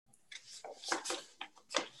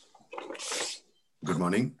Good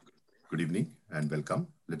morning, good evening, and welcome.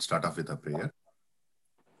 Let's start off with a prayer.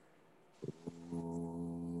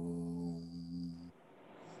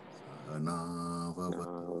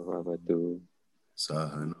 Sahanavavatu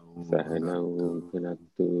Sahanau Sahanau Bhunaktu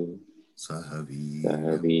Bhunaktu Sahaviryam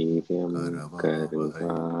Sahaviryam Karavavahay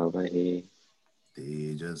Karuvavahe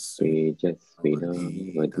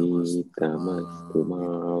Tejasvinavadhitama Tejasvinavadhitamastu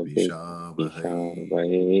ma Vidvishavahay.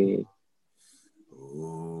 Vishavahe.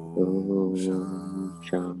 Om Om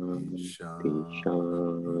Shanti Shanti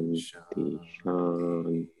Shanti Shanti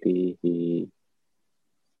Shanti. Shanti.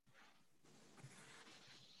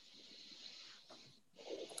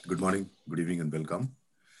 Good morning, good evening, and welcome.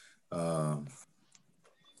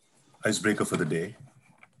 Icebreaker for the day.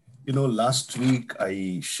 Last week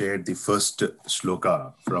I shared the first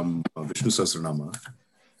shloka from Vishnu Sahasranama,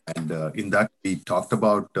 and in that we talked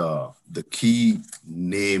about the key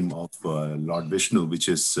name of Lord Vishnu, which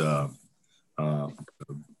is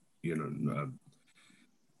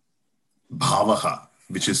Bhavaha,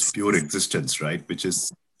 which is pure existence, right? Which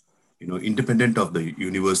is independent of the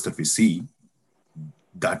universe that we see.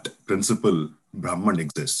 That principle, Brahman,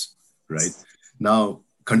 exists, right? Now,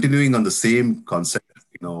 continuing on the same concept,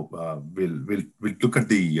 we'll look at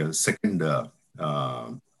the second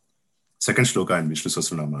shloka in Vishnu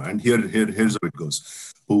Sahasranama, and here's how it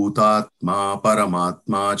goes: Bhutatma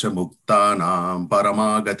Paramatma cha Muktanam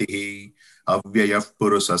Paramagatihi Avyayah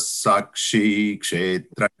Purusas Sakshi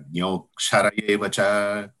Kshetrajño Kshara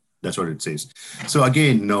cha. That's what it says. So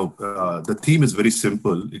again, the theme is very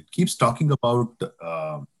simple. It keeps talking about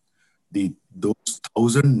those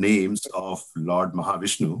 1,000 names of Lord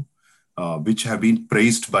Mahavishnu, which have been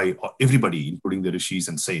praised by everybody, including the rishis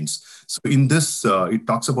and saints. So in this, it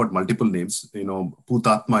talks about multiple names.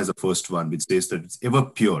 Bhutatma is the first one, which says that it's ever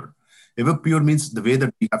pure. Ever pure means the way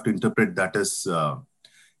that we have to interpret that is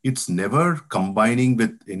it's never combining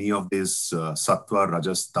with any of these sattva,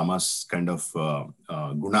 rajas, tamas kind of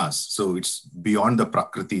gunas. So it's beyond the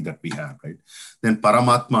prakriti that we have, right? Then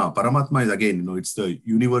Paramatma is again, it's the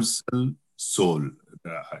universal soul.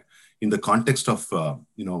 In the context of,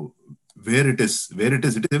 where it is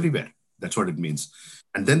everywhere. That's what it means.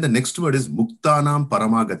 And then the next word is Muktanam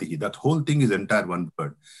Paramagatihi. That whole thing is entire one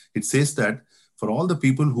word. It says that for all the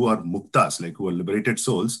people who are muktas, like who are liberated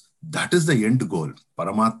souls, that is the end goal.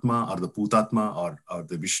 Paramatma or the Bhutatma or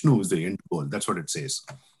the Vishnu is the end goal. That's what it says.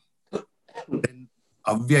 Then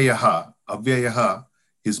Avyayaha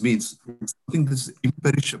means something that's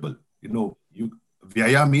imperishable.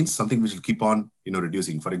 Vyaya means something which will keep on,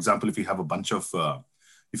 reducing. For example, if you have a bunch of,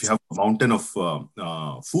 if you have a mountain of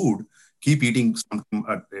food, keep eating something,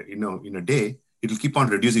 in a day, it will keep on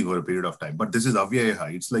reducing over a period of time. But this is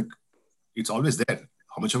Avyayaha. It's like, it's always there.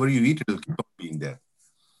 How much ever you eat, it will keep on being there.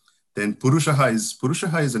 Then Purushaha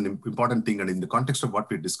is an important thing. And in the context of what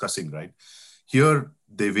we're discussing, right? Here,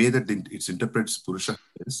 the way that it interprets Purushaha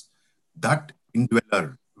is that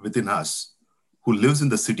indweller within us who lives in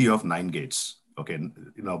the city of 9 gates. Okay,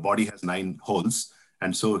 body has 9 holes.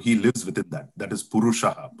 And so he lives within that. That is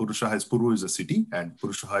Purushaha. Puru is a city, and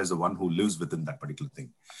Purushaha is the one who lives within that particular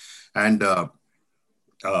thing. And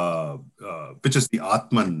which is the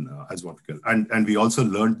Atman, as what we call. And we also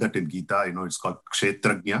learned that in Gita, it's called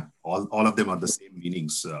Kshetrajña. All of them are the same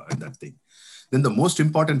meanings in that thing. Then the most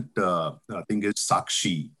important thing is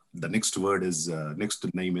Sakshi. The next word is, next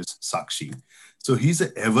name is Sakshi. So he's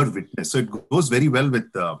an ever witness. So it goes very well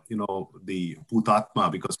with, the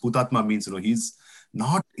Bhutatma, because Bhutatma means, he's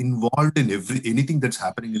not involved in anything that's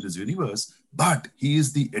happening in this universe, but he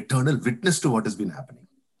is the eternal witness to what has been happening.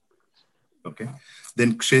 Okay.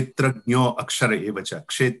 Then Kshetrajño Akshara Evacha.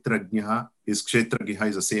 Kshetrajña is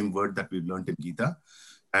the same word that we've learned in Gita.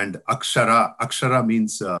 And Akshara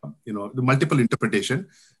means, the multiple interpretation.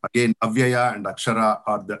 Again, Avyaya and Akshara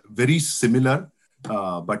are very similar,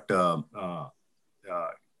 but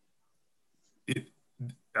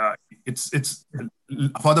it's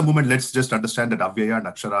for the moment, let's just understand that Avyaya and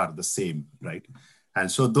Akshara are the same, right? And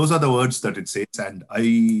so those are the words that it says. And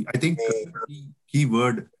I think the key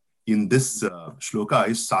word in this shloka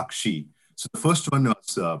is Sakshi. So the first one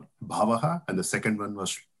was Bhavaha, and the second one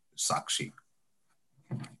was Sakshi.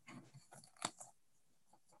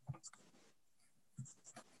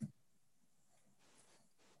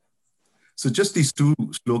 So just these 2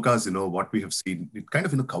 shlokas, what we have seen, it kind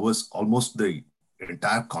of covers almost the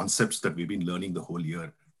entire concepts that we've been learning the whole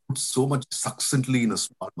year. So much succinctly in a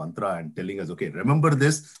small mantra and telling us, okay, remember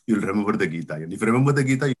this, you'll remember the Gita. And if you remember the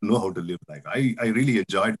Gita, you know how to live life. I really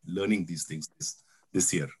enjoyed learning these things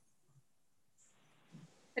this year.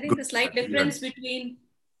 I think the slight difference between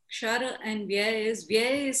Kshara and Vyaya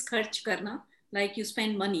is kharch karna, like you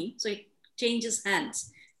spend money, so it changes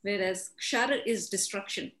hands. Whereas Kshara is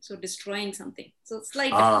destruction, so destroying something. So it's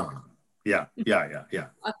like Yeah.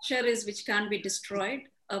 Akshar is which can't be destroyed.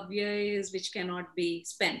 Avyaya is which cannot be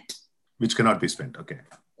spent. Which cannot be spent. Okay.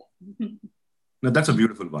 No, that's a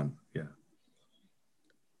beautiful one. Yeah.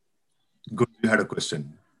 Good. You had a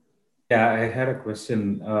question. Yeah, I had a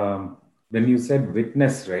question. When you said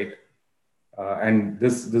witness, right? And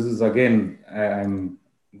this is again, I'm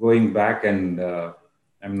going back and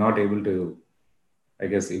I'm not able to, I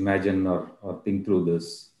guess, imagine or think through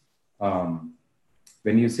this.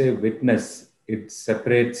 When you say witness, it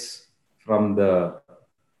separates from the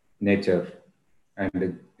nature,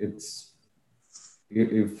 and it's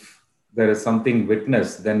if there is something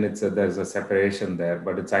witnessed, then there's a separation there,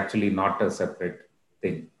 but it's actually not a separate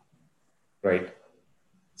thing, right?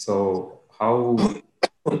 So how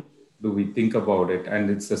do we think about it? And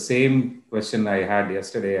it's the same question I had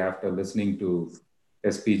yesterday after listening to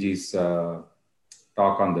SPG's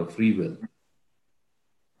talk on the free will.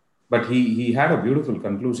 But he had a beautiful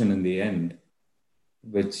conclusion in the end,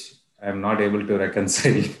 which I'm not able to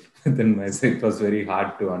reconcile within myself. It was very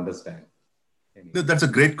hard to understand. Anyway. No, that's a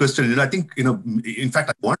great question. I think, in fact,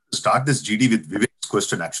 I want to start this GD with Vivek's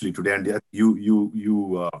question actually today, and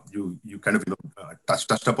you kind of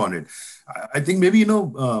touched upon it. I think maybe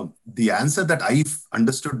the answer that I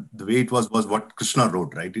understood the way it was what Krishna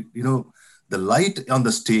wrote, right? The light on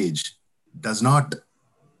the stage does not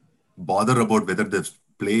bother about whether the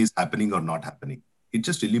play is happening or not happening. It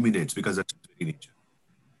just illuminates because that's its very nature,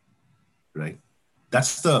 right?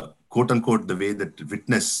 That's the quote unquote the way that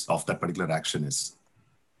witness of that particular action is,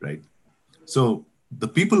 right? So the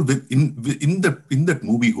people in that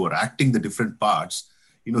movie who are acting the different parts,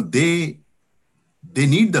 they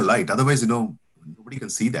need the light. Otherwise, nobody can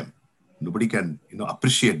see them, nobody can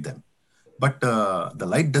appreciate them. But the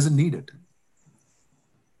light doesn't need it.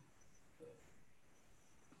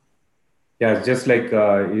 Yeah, it's just like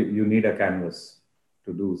you need a canvas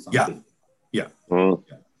to do something. Yeah.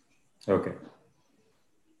 Okay.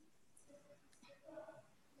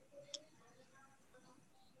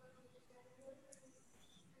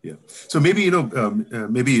 Yeah. So maybe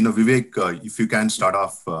Vivek, if you can start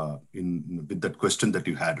off with that question that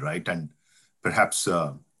you had, right? And perhaps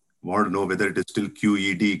want to know whether it is still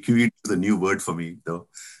QED. QED is a new word for me, though.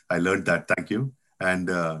 I learned that. Thank you. And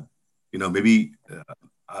maybe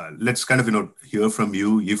let's kind of hear from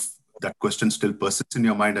you if that question still persists in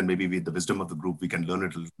your mind, and maybe with the wisdom of the group, we can learn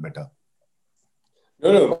it a little better.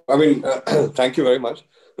 No. I mean, thank you very much.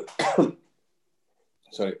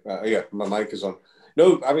 Sorry. Yeah, my mic is on.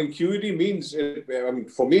 No, I mean, QED means,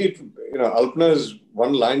 for me, Alpna's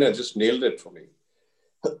one-liner just nailed it for me.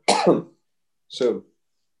 So,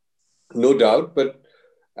 no doubt, but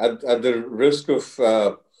at the risk of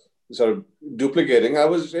sort of duplicating,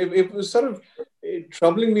 it was sort of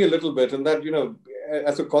troubling me a little bit, and that,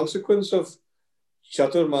 as a consequence of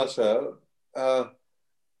Chaturmasa,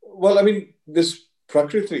 well, I mean, this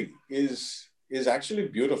Prakriti is actually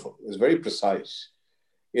beautiful. It's very precise.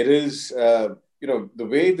 It is, the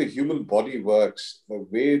way the human body works, the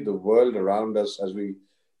way the world around us as we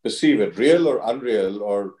perceive it, real or unreal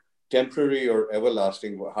or temporary or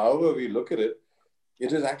everlasting, however we look at it,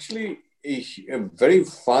 it is actually a very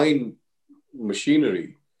fine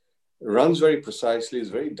machinery. It runs very precisely, is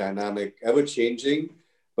very dynamic, ever-changing,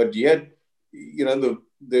 but yet,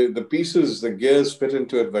 the pieces, the gears fit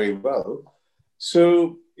into it very well.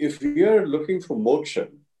 So if we are looking for moksha,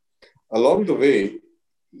 along the way,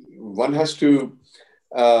 one has to,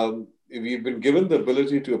 we've been given the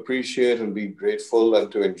ability to appreciate and be grateful and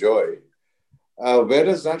to enjoy. Where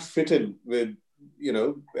does that fit in with,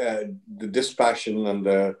 the dispassion and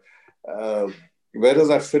where does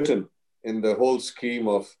that fit in the whole scheme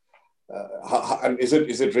of, and is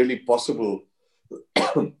it really possible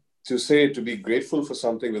to say to be grateful for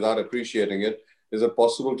something without appreciating it? Is it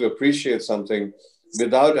possible to appreciate something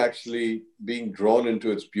without actually being drawn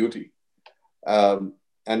into its beauty?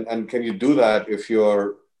 And can you do that if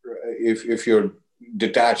you're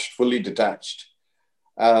detached, fully detached?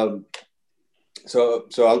 So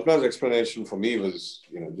Alpna's explanation for me was,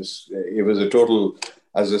 it was a total,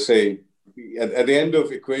 as I say, at the end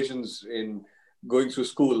of equations in going through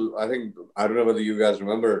school, I don't know whether you guys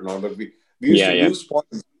remember it or not, but we used to lose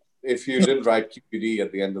points if you didn't write QED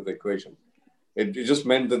at the end of the equation. It just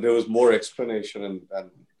meant that there was more explanation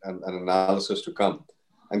and analysis to come.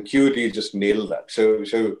 And QED just nailed that. So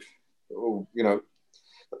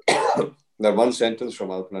that one sentence from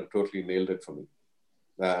Alpna totally nailed it for me.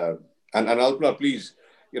 And Alpna, please,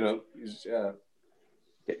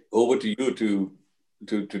 over to you to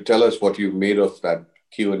to tell us what you made of that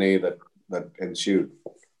Q&A that ensued.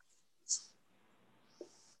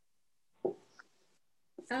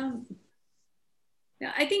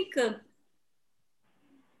 Yeah, I think at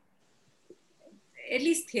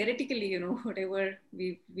least theoretically, whatever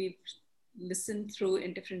we've listened through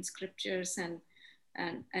in different scriptures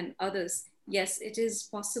and others, yes, it is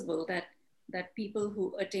possible that people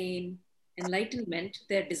who attain enlightenment,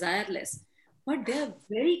 they're desireless, but they're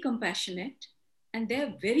very compassionate and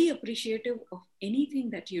they're very appreciative of anything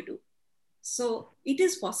that you do. So it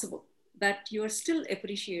is possible that you're still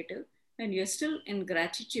appreciative and you're still in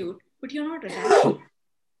gratitude, but you're not attached.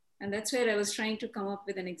 And that's where I was trying to come up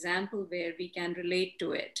with an example where we can relate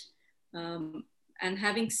to it. And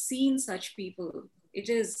having seen such people, it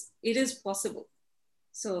is possible.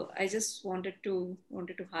 So I just wanted to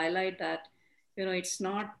highlight that, it's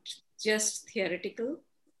not just theoretical.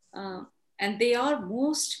 And they are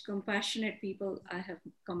most compassionate people I have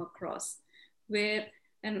come across.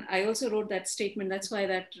 And I also wrote that statement. That's why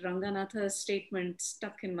that Ranganatha statement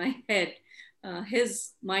stuck in my head.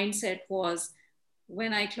 His mindset was,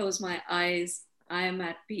 when I close my eyes, I am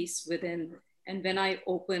at peace within. And when I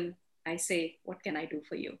open, I say, what can I do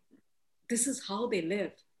for you? This is how they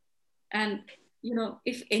live. And,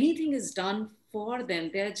 if anything is done for them,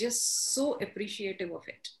 they're just so appreciative of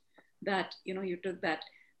it that, you took that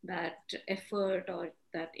effort or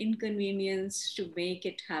that inconvenience to make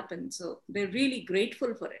it happen. So they're really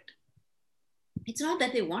grateful for it. It's not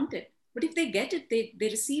that they want it, but if they get it, they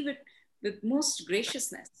receive it with most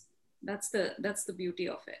graciousness. That's the beauty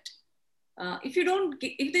of it. If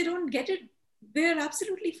they don't get it, they're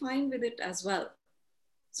absolutely fine with it as well.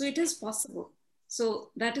 So it is possible. So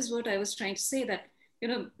that is what I was trying to say, that,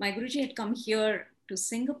 my Guruji had come here to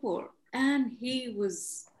Singapore and he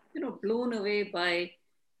was, blown away by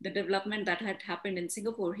the development that had happened in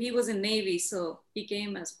Singapore. He was in Navy, so he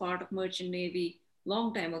came as part of Merchant Navy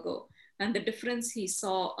long time ago. And the difference he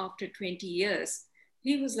saw after 20 years,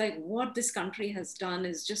 he was like, what this country has done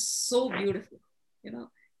is just so beautiful,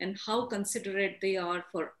 and how considerate they are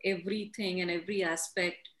for everything and every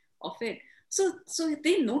aspect of it. So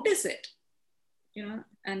they notice it,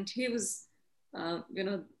 and he was,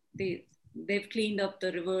 they've cleaned up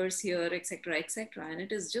the rivers here, etc., and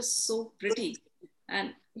it is just so pretty.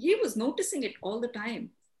 And he was noticing it all the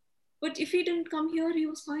time. But if he didn't come here, he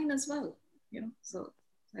was fine as well, So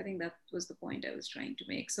I think that was the point I was trying to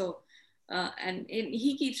make. So, and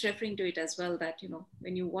he keeps referring to it as well, that,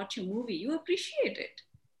 when you watch a movie, you appreciate it,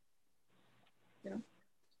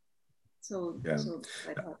 So, Yeah. so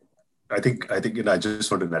I thought. I think I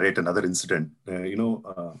just want to narrate another incident.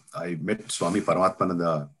 I met Swami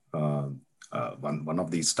Paramatmananda one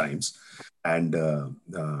of these times, and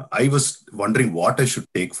I was wondering what I should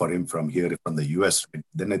take for him from here, from the US.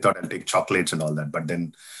 Then I thought I'll take chocolates and all that, but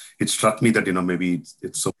then it struck me that maybe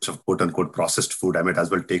it's so much of quote unquote processed food. I might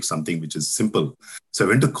as well take something which is simple. So I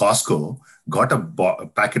went to Costco, got a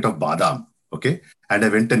packet of badam, okay, and I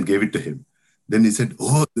went and gave it to him. Then he said,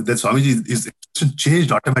 "Oh, that Swamiji is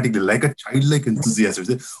changed automatically, like a childlike enthusiasm."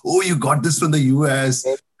 He said, "Oh, you got this from the US."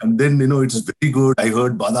 And then, it's very good. I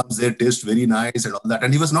heard badams there taste very nice and all that.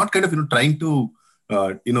 And he was not kind of, trying to,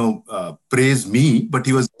 praise me, but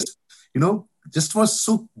he was, just was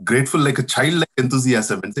so grateful, like a childlike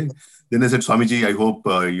enthusiasm. And then I said, "Swamiji, I hope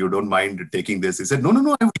you don't mind taking this." He said, No,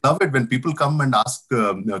 I would love it when people come and ask,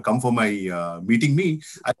 come for my meeting me.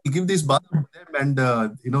 I will give this badam to them and,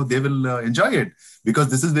 they will enjoy it because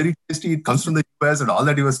this is very tasty. It comes from the US and all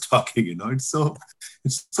that he was talking,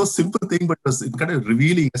 It's so simple thing, but it kind of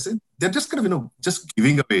revealing. I said, they're just kind of, just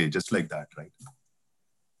giving away just like that, right?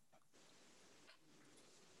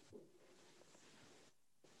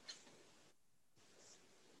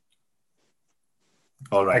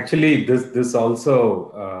 All right. Actually, this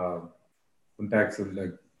also,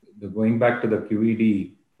 like going back to the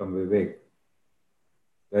QED from Vivek.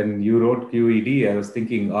 When you wrote QED, I was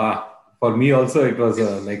thinking, for me also it was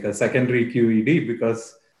like a secondary QED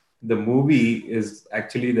because the movie is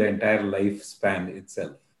actually the entire lifespan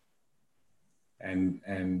itself.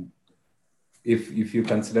 And if you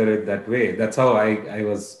consider it that way, that's how I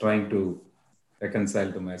was trying to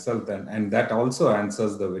reconcile to myself. And that also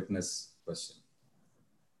answers the witness question.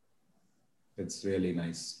 It's really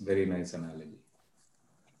nice. Very nice analogy.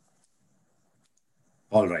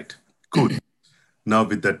 All right. Cool. Now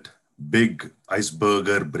with that big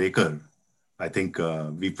iceberg breaker, I think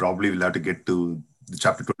we probably will have to get to the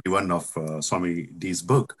chapter 21 of Swami D's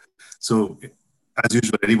book. So as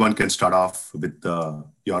usual, anyone can start off with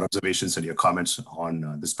your observations and your comments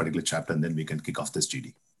on this particular chapter, and then we can kick off this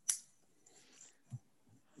GD.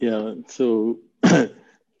 Yeah. So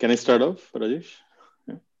can I start off, Rajesh?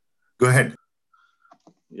 Go ahead.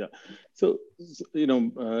 Yeah. So,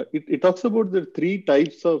 it talks about the three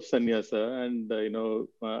types of sannyasa, and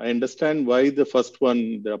I understand why the first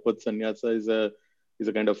one, the apat sannyasa, is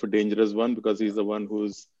a kind of a dangerous one, because he's the one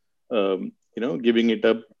who's giving it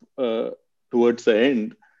up towards the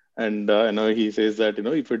end, and he says that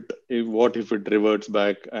what if it reverts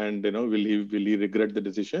back, and will he regret the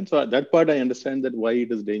decision? So that part I understand, that why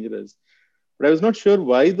it is dangerous, but I was not sure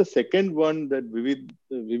why the second one, that vivid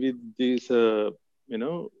is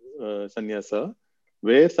sannyasa,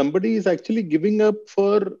 where somebody is actually giving up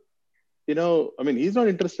for, he's not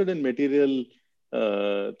interested in material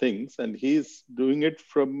things, and he's doing it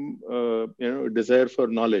from, desire for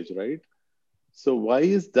knowledge, right? So why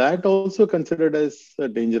is that also considered as a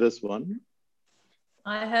dangerous one?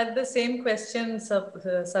 I had the same question,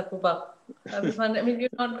 Sakuba. I was wondering, you're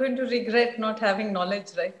not going to regret not having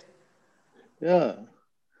knowledge, right? Yeah.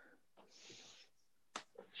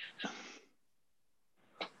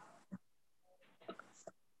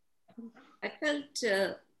 I felt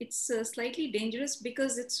it's slightly dangerous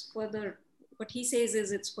because what he says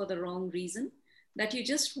is it's for the wrong reason, that you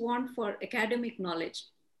just want for academic knowledge,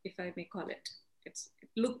 if I may call it. It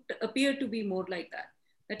appeared to be more like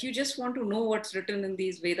that you just want to know what's written in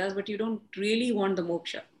these Vedas, but you don't really want the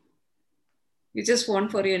moksha. You just want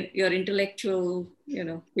for your intellectual,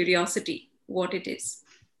 curiosity, what it is.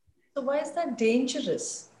 So why is that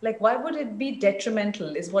dangerous? Like, why would it be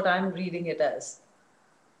detrimental, is what I'm reading it as.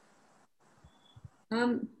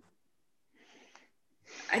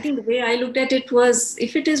 I think the way I looked at it was,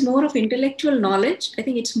 if it is more of intellectual knowledge, I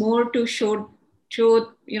think it's more to show,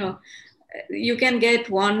 you can get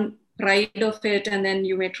one pride of it, and then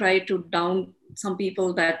you may try to down some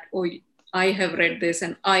people that, oh, I have read this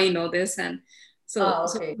and I know this. And so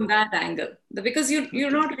from that angle, because you're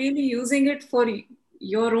not really using it for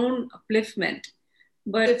your own upliftment,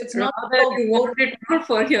 but if it's not you want it more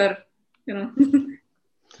for your,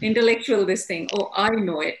 intellectual this thing. Oh, I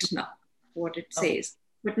know it now, what it says,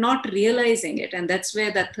 but not realizing it. And that's where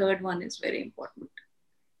that third one is very important,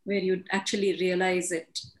 where you actually realize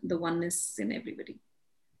it, the oneness in everybody.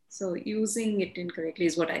 So using it incorrectly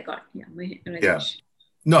is what I got. Yeah. Yeah.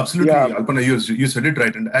 No, absolutely. Yeah. Alpana, you said it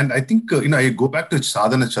right. And I think, I go back to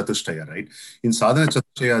Sadhana Chatushtaya, right? In Sadhana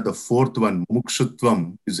Chatushtaya, the fourth one,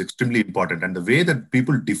 Mumukshutvam, is extremely important. And the way that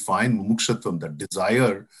people define Mumukshutvam, the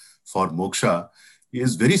desire for moksha,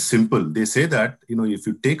 is very simple. They say that, if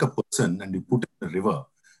you take a person and you put him in a river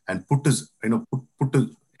and put his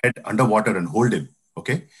head underwater and hold him,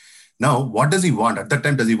 okay? Now, what does he want? At that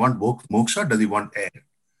time, does he want moksha? Does he want air,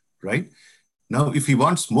 right? Now, if he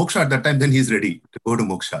wants moksha at that time, then he's ready to go to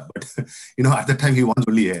moksha. But, at that time, he wants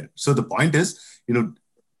only air. So the point is,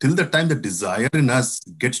 till the time the desire in us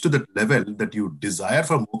gets to that level that you desire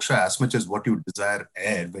for moksha as much as what you desire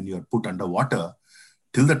air when you are put underwater,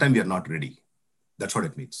 till the time we are not ready. That's what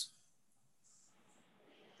it means.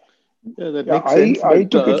 Yeah, that makes sense. I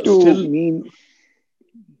took it to mean...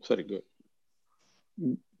 Sorry, go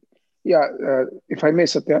ahead. Yeah, if I may,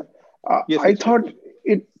 Satya. Yes, I thought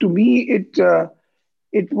it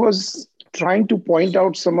was trying to point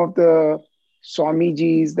out some of the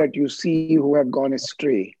Swamijis that you see who have gone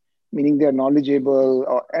astray, meaning they're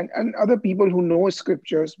knowledgeable, and other people who know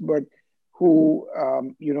scriptures, but who,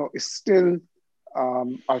 still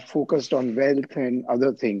are focused on wealth and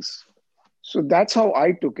other things. So that's how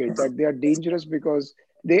I took it, that they are dangerous because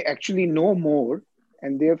they actually know more,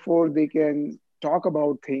 and therefore they can talk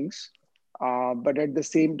about things, but at the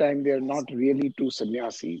same time, they're not really true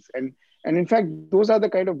sannyasis. And in fact, those are the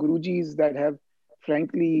kind of Gurujis that have,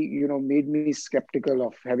 frankly, made me skeptical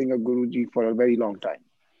of having a Guruji for a very long time.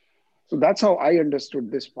 So that's how I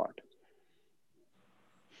understood this part.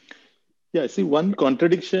 Yeah, see, one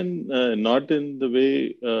contradiction, not in the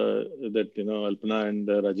way that, Alpana and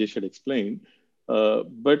Rajesh had explained,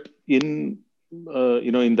 but in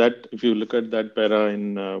that, if you look at that para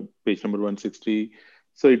in page number 160,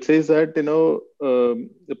 so it says that,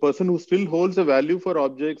 the person who still holds a value for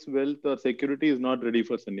objects, wealth, or security is not ready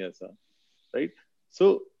for sannyasa, right?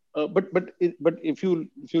 So, but if you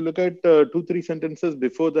look at 2-3 sentences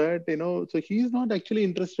before that, so he's not actually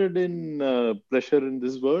interested in pleasure in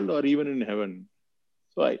this world or even in heaven.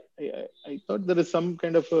 So I thought there is some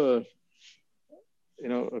kind of a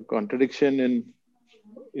contradiction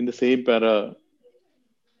in the same para,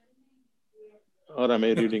 or am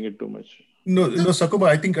I reading it too much? No, Sakuba,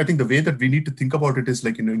 I think the way that we need to think about it is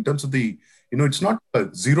like, in terms of the, it's not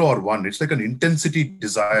a 0 or 1. It's like an intensity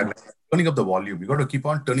desire, like turning up the volume. You got to keep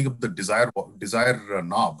on turning up the desire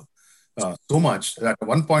knob so much that at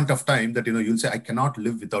one point of time that, you'll say, I cannot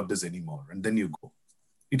live without this anymore. And then you go.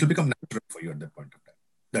 It will become natural for you at that point of time.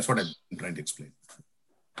 That's what I'm trying to explain.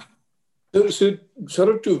 So sort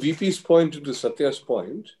of to VP's point, to Satya's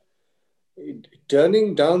point,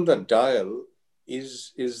 turning down the dial,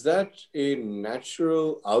 is that a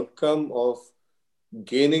natural outcome of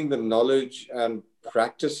gaining the knowledge and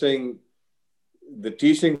practicing the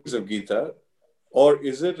teachings of Gita, or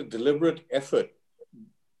is it a deliberate effort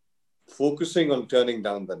focusing on turning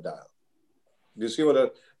down the dial? Do you see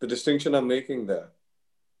what the distinction I'm making there?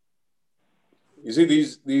 You see,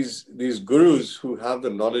 these gurus who have the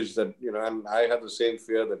knowledge that, and I have the same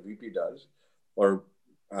fear that VP does, or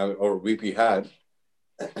VP had,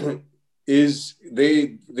 is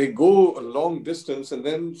they go a long distance and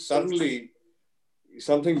then suddenly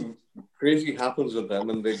something crazy happens with them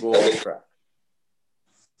and they go off track.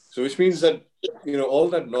 So which means that, all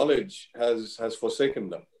that knowledge has forsaken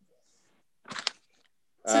them.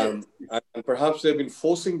 And perhaps they've been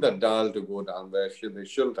forcing that dial to go down where they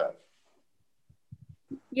shouldn't have.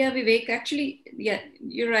 Yeah, Vivek, actually, yeah,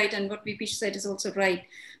 you're right. And what VP said is also right.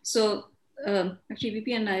 So actually,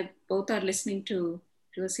 VP and I both are listening to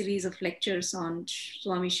a series of lectures on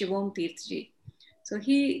Swami Shivom Tirthji. So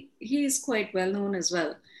he is quite well known as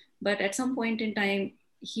well. But at some point in time,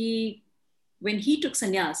 when he took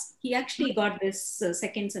sannyas, he actually got this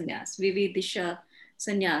second sannyas, Vividisha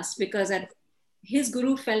sannyas, because his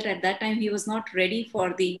guru felt at that time he was not ready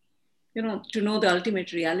for to know the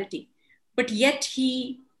ultimate reality. But yet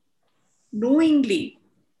he knowingly,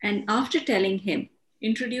 and after telling him,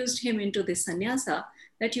 introduced him into this sannyasa,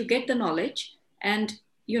 that you get the knowledge and,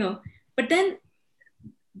 but then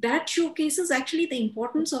that showcases actually the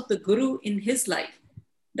importance of the guru in his life,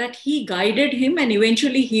 that he guided him and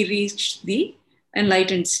eventually he reached the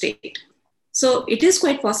enlightened state. So it is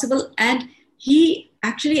quite possible. And he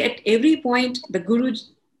actually at every point, the guru,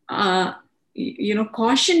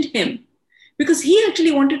 cautioned him, because he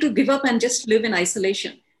actually wanted to give up and just live in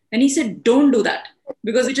isolation. And he said, don't do that,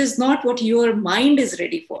 because it is not what your mind is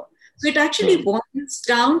ready for. So it actually boils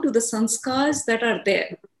down to the sanskars that are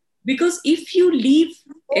there. Because if you leave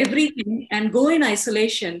everything and go in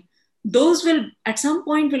isolation, those will at some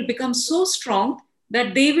point will become so strong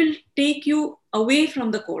that they will take you away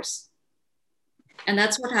from the course. And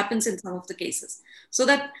that's what happens in some of the cases. So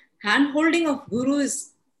that hand-holding of guru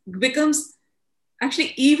becomes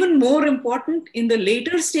actually even more important in the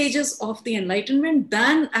later stages of the enlightenment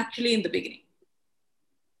than actually in the beginning.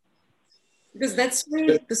 Because that's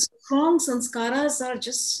where the strong sanskaras are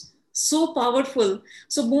just so powerful.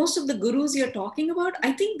 So most of the gurus you're talking about,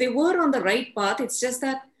 I think they were on the right path. It's just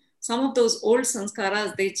that some of those old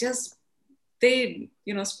sanskaras, they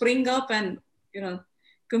spring up and,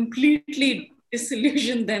 completely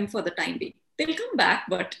disillusion them for the time being. They'll come back,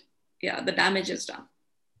 but yeah, the damage is done.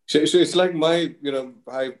 So it's like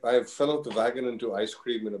I fell off the wagon into ice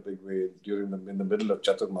cream in a big way in the middle of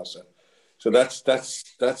Chaturmasa. So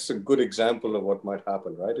that's a good example of what might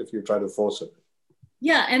happen, right? If you try to force it.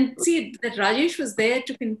 Yeah, and see that Rajesh was there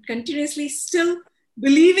to continuously still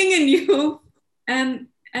believing in you and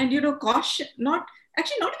caution, not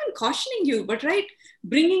even cautioning you, but right,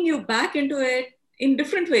 bringing you back into it in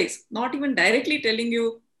different ways, not even directly telling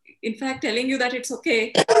you, in fact, telling you that it's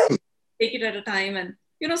okay, take it at a time. And,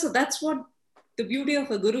 so that's what the beauty of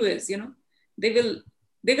a guru is, they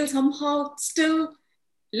will somehow still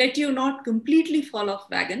let you not completely fall off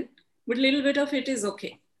wagon, but a little bit of it is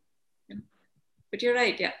okay. But you're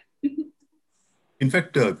right, yeah. In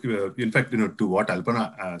fact, to what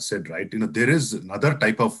Alpana said, right? There is another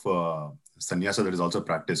type of sannyasa that is also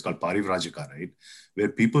practiced called parivrajika, right? Where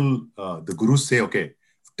people, the gurus say, okay,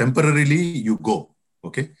 temporarily you go,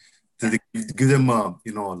 okay? So they give them a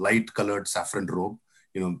light-colored saffron robe,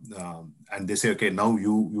 and they say, okay, now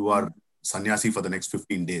you are sannyasi for the next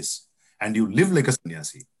 15 days, and you live like a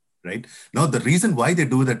sannyasi, right? Now the reason why they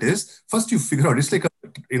do that is first you figure out, it's like a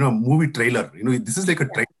movie trailer. This is like a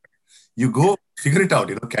trailer. You go figure it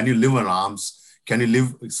out. Can you live on alms? Can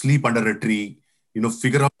you sleep under a tree?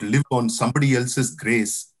 Figure out, live on somebody else's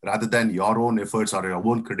grace rather than your own efforts or your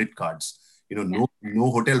own credit cards. No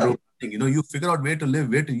hotel room. You figure out where to live,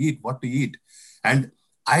 where to eat, what to eat. And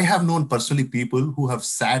I have known personally people who have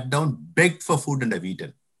sat down, begged for food, and have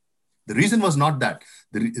eaten. The reason was not that.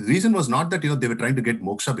 The reason was not that they were trying to get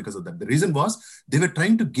moksha because of that. The reason was they were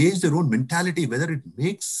trying to gauge their own mentality, whether it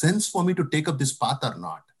makes sense for me to take up this path or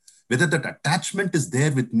not. Whether that attachment is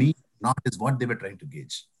there with me or not is what they were trying to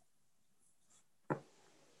gauge.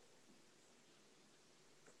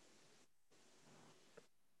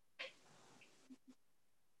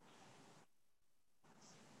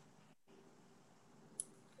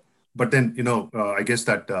 But then, I guess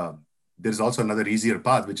that there's also another easier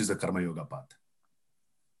path, which is the Karma Yoga path.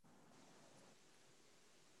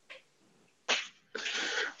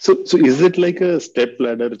 So is it like a step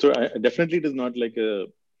ladder? So definitely it is not like a,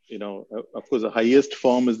 of course, the highest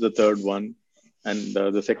form is the third one, and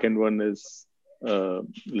the second one is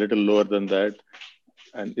little lower than that.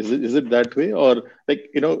 And is it that way, or like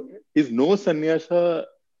is no sannyasa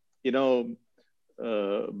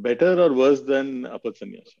better or worse than apat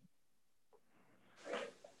sannyasa?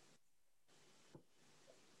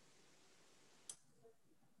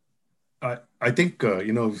 I think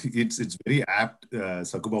it's very apt,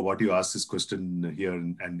 Sakuba, what you asked this question here,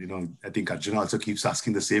 and I think Arjuna also keeps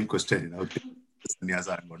asking the same question.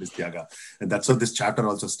 Sannyasa and what is Tyaga, and that's how this chapter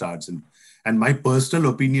also starts. And my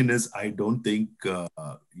personal opinion is, I don't think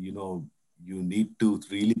you need to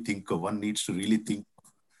really think. One needs to really think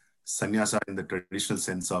of sannyasa in the traditional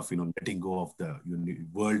sense of letting go of the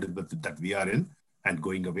world that we are in and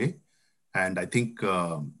going away. And I think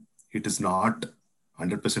it is not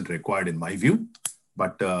 100% required in my view,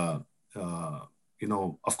 but of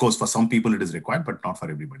course, for some people it is required, but not for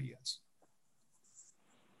everybody else.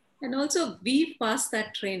 And also, we passed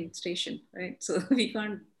that train station, right? So we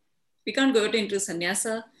can't go into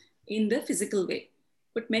sannyasa in the physical way,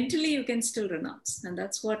 but mentally you can still renounce, and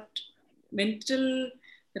that's what mental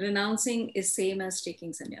renouncing is same as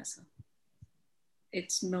taking sannyasa.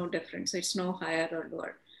 It's no different. So it's no higher or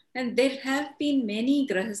lower. And there have been many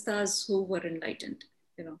grahasthas who were enlightened,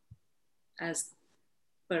 as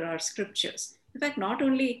per our scriptures. In fact, not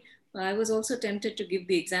only, I was also tempted to give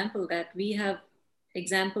the example that we have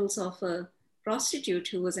examples of a prostitute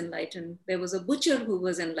who was enlightened. There was a butcher who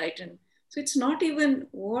was enlightened. So it's not even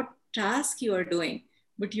what task you are doing,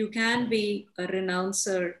 but you can be a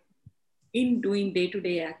renouncer in doing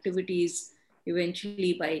day-to-day activities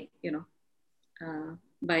eventually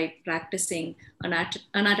by practicing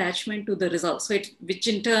unattachment to the results. So which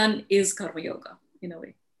in turn is karma yoga in a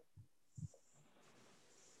way.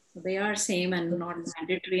 They are same and not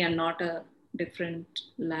mandatory and not a different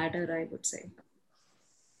ladder, I would say.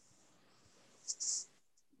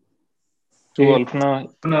 So Alpana,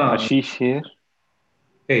 Ashish here.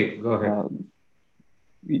 Hey, go ahead.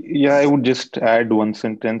 Yeah, I would just add one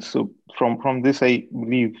sentence. So from this, I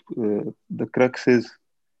believe the crux is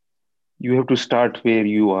you have to start where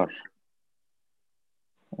you are,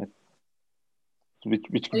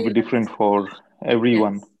 which could be different for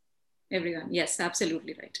everyone. Yes. Everyone, yes,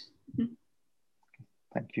 absolutely right.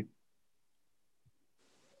 Thank you.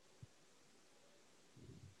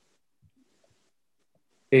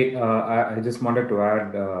 Hey, I just wanted to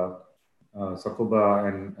add, Sakuba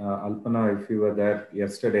and Alpana, if you were there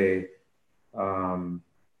yesterday,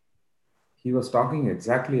 he was talking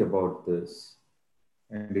exactly about this.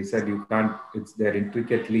 And he said they're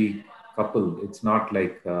intricately coupled. It's not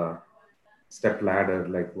like a step ladder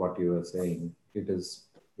like what you were saying. It is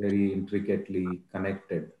very intricately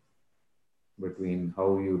connected between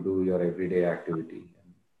how you do your everyday activity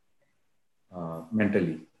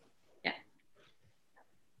mentally. Yeah.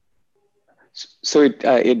 So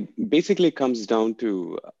it basically comes down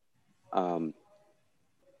to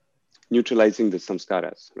neutralizing the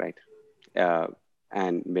samskaras, right?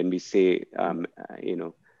 And when we say,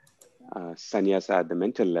 sannyasa at the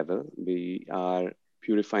mental level, we are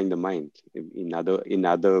purifying the mind. In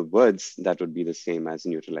other words, that would be the same as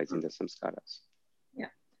neutralizing the samskaras. Yeah.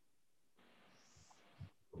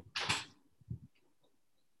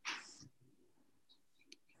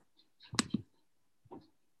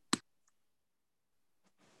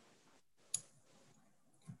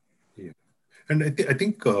 And I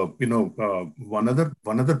think one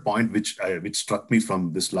other point which struck me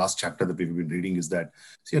from this last chapter that we've been reading is that,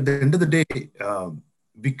 see, at the end of the day,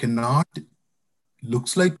 we cannot.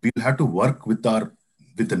 Looks like we'll have to work with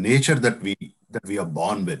the nature that we are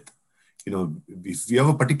born with. If we have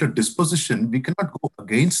a particular disposition, we cannot go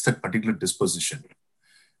against that particular disposition,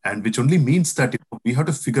 and which only means that we have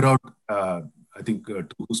to figure out. I think to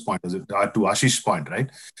whose point is it? To Ashish's point, right?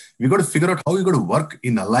 We got to figure out how we got to work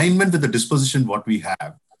in alignment with the disposition what we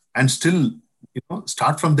have, and still,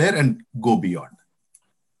 start from there and go beyond,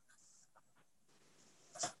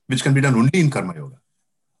 which can be done only in Karma Yoga.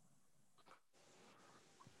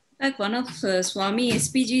 Like one of Swami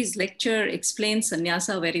SPG's lecture explains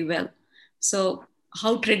sannyasa very well. So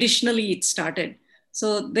how traditionally it started.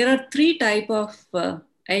 So there are three types of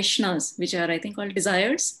aishnas, which are, I think, called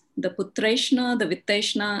desires: the putraishna, the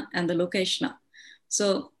vittaishna, and the lokeshna.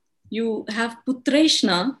 So you have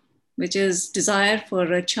putraishna, which is desire for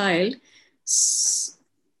a child. So,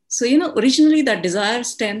 originally that desire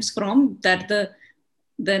stems from that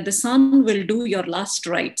the son will do your last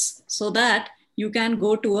rites so that you can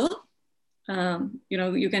go to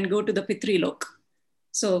you can go to the Pitri Lok.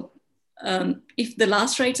 So if the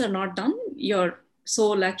last rites are not done, your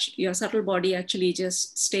soul, actually, your subtle body actually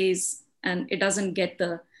just stays and it doesn't get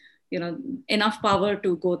the, enough power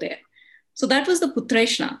to go there. So that was the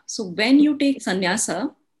Putreshna. So when you take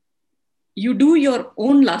sannyasa, you do your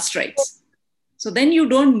own last rites. So then you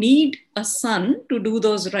don't need a son to do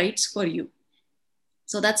those rites for you.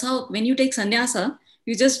 So that's how, when you take sannyasa,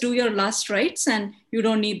 you just do your last rites and you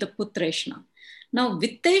don't need the Putreshna. Now,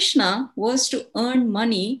 Vitteshna was to earn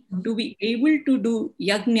money to be able to do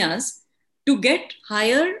yajnas to get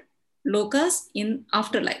higher lokas in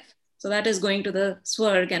afterlife. So that is going to the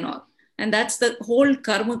Swarg and all. And that's the whole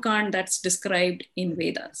karma kand that's described in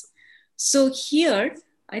Vedas. So here,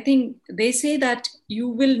 I think they say that you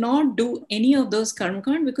will not do any of those karma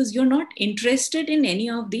kand because you're not interested in any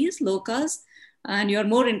of these lokas and you're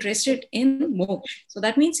more interested in moksha. So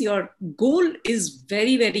that means your goal is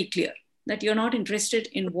very, very clear, that you're not interested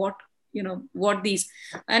in what these,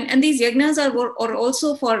 and these yajnas are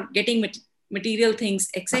also for getting material things,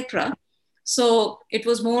 etc. So it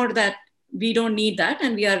was more that we don't need that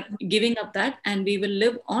and we are giving up that and we will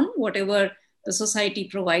live on whatever the society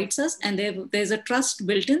provides us. And there's a trust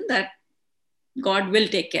built in that God will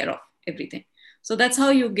take care of everything. So that's how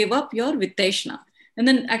you give up your Vitteshna. And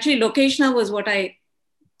then actually Lokeshna was what I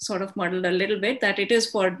sort of modeled a little bit, that it is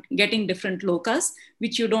for getting different lokas,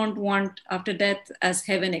 which you don't want after death as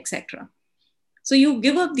heaven, etc. So you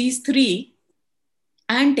give up these three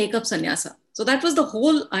and take up sannyasa. So that was the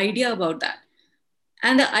whole idea about that.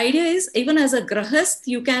 And the idea is, even as a grahast,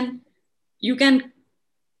 you can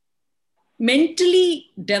mentally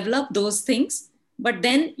develop those things, but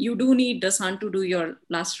then you do need the son to do your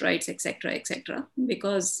last rites, etc.,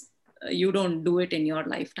 because you don't do it in your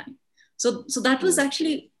lifetime. So that was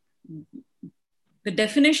actually the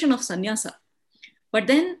definition of sannyasa. But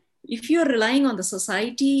then if you're relying on the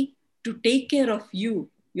society to take care of you,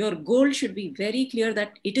 your goal should be very clear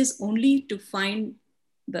that it is only to find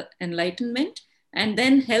the enlightenment and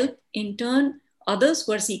then help in turn others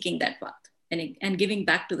who are seeking that path and giving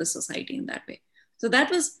back to the society in that way. So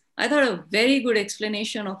that was, I thought, a very good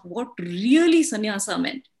explanation of what really sannyasa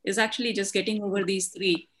meant, is actually just getting over these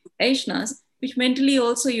three aishnas, which mentally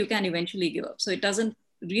also you can eventually give up. So it doesn't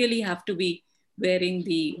really have to be wearing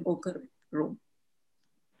the ochre robe.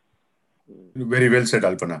 Very well said,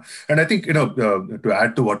 Alpana. And I think, to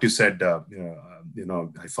add to what you said,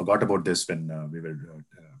 I forgot about this when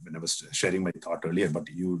when I was sharing my thought earlier, but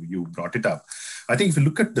you brought it up. I think if you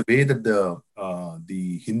look at the way that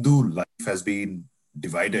the Hindu life has been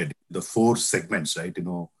divided, the 4 segments, right?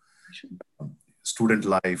 Student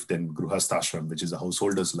life, then Gruhasthashram, which is a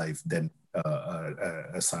householder's life, then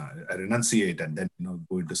a renunciate, and then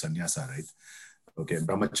go into sannyasa, right? Okay,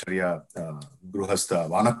 brahmacharya, gruhastha,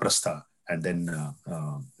 vanaprastha, and then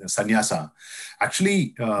sannyasa.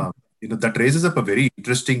 Actually, that raises up a very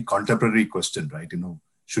interesting contemporary question, right?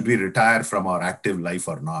 Should we retire from our active life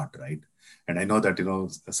or not, right? And I know that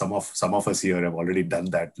some of us here have already done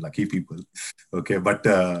that, lucky people. Okay, but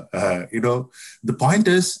the point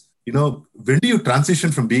is, when do you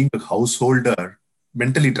transition from being a householder?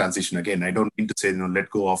 Mentally transition, again, I don't mean to say let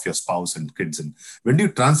go of your spouse and kids, and when do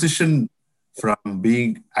you transition from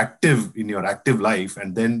being active in your active life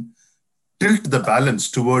and then tilt the balance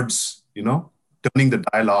towards turning the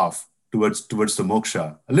dial off towards the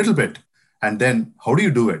moksha a little bit? And then how do you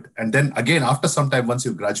do it? And then again, after some time, once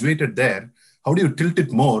you've graduated there, how do you tilt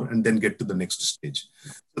it more and then get to the next stage?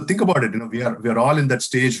 So think about it. We are all in that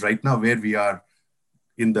stage right now where we are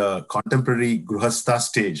in the contemporary Gruhastha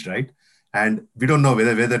stage, right? And we don't know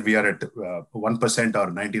whether we are at 1%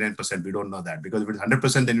 or 99%. We don't know that, because if it's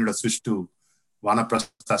 100%, then you would have switched to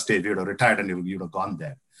Vanaprastha stage. You would have retired and you would have gone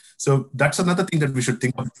there. So that's another thing that we should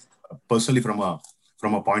think of personally from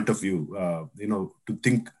a point of view, to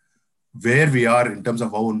think where we are in terms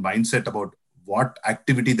of our own mindset about what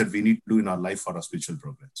activity that we need to do in our life for our spiritual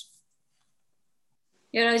progress.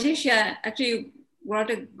 Yeah, Rajesh, actually you brought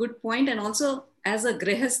a good point. And also, as a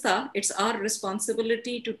grihastha, it's our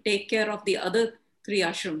responsibility to take care of the other 3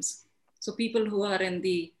 ashrams. So people who are in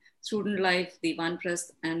the student life, the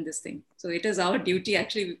vanprasth, and this thing. So it is our duty,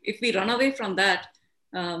 actually. If we run away from that,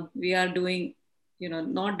 we are doing,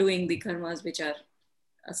 not doing the karmas which are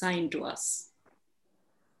assigned to us.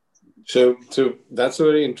 So that's a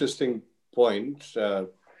very interesting point. I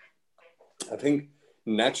think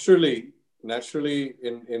naturally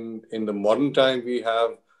in the modern time, we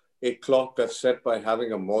have a clock that's set by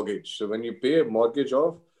having a mortgage. So when you pay a mortgage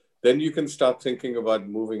off, then you can start thinking about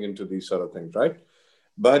moving into these sort of things, right?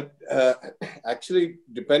 But actually,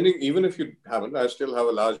 depending, even if you haven't, I still have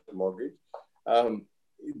a large mortgage.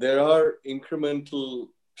 There are incremental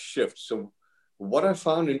shifts. So what I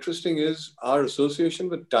found interesting is our association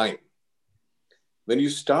with time. when you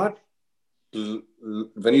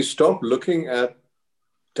stop looking at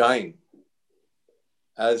time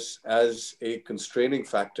as a constraining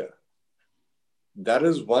factor,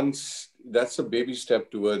 that's a baby step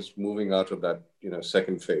towards moving out of that,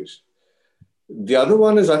 second phase. The other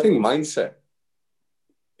one is, I think, mindset.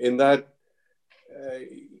 In that,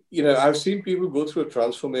 I've seen people go through a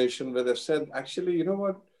transformation where they've said, actually, you know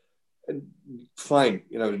what, fine,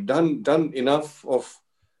 done enough of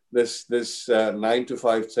this 9 to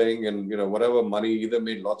 5 thing, and whatever money, either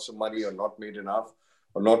made lots of money or not made enough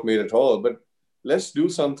or not made at all, but let's do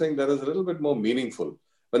something that is a little bit more meaningful.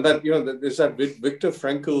 When that, there's that Viktor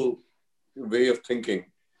Frankl way of thinking,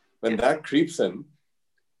 when that creeps in,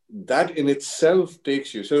 that in itself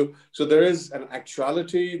takes you. So there is an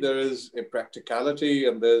actuality, there is a practicality,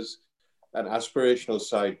 and there's an aspirational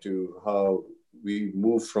side to how we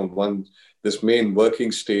move from this main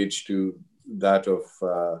working stage to that of,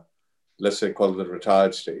 let's say, call it the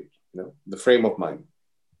retired stage, the frame of mind.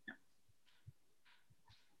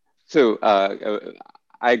 So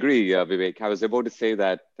I agree, Vivek. I was about to say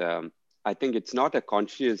that I think it's not a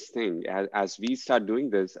conscious thing. As we start doing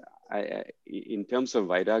this, in terms of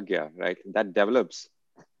Vairagya, right, that develops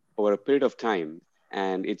over a period of time.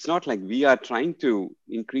 And it's not like we are trying to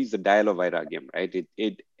increase the dial of Vairagyam, right?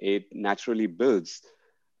 It naturally builds.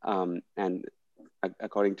 And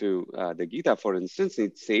according to the Gita, for instance,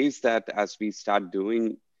 it says that as we start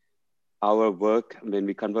doing our work, when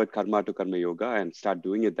we convert karma to karma yoga and start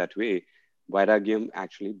doing it that way, Vairagyam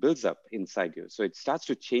actually builds up inside you. So it starts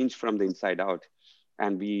to change from the inside out.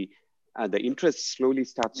 And the interest slowly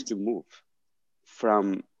starts to move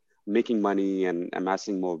from making money and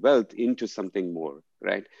amassing more wealth into something more,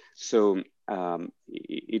 right? So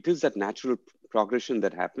it is that natural progression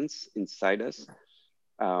that happens inside us.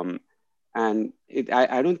 And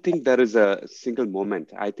I don't think there is a single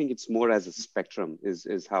moment. I think it's more as a spectrum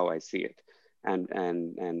is how I see it.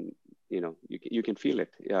 And you can feel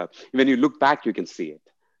it. When you look back, you can see it.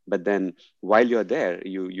 But then while you're there,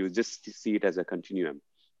 you just see it as a continuum.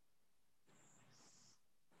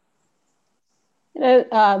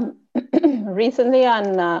 Recently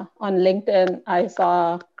on LinkedIn, I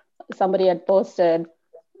saw somebody had posted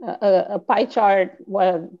a pie chart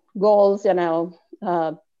where goals,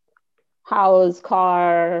 house,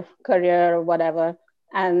 car, career, whatever,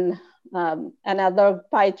 and another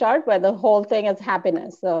pie chart where the whole thing is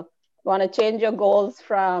happiness. So you want to change your goals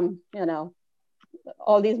from,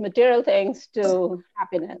 all these material things to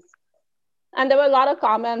happiness. And there were a lot of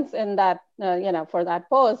comments in that, for that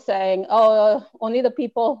post saying, oh, only the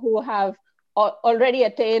people who have already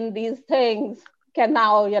attained these things can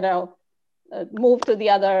now, move to the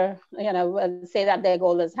other, say that their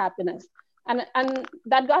goal is happiness. And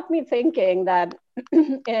that got me thinking that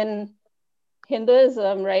in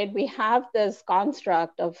Hinduism, right, we have this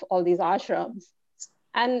construct of all these ashrams.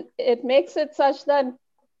 And it makes it such that,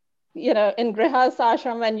 in Grihastha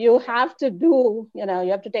ashram, when you have to do, you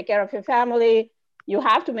have to take care of your family, you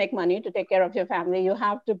have to make money to take care of your family, you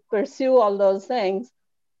have to pursue all those things.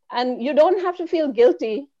 And you don't have to feel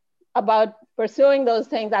guilty about pursuing those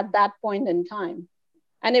things at that point in time.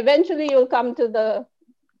 And eventually you'll come to the,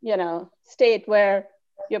 state where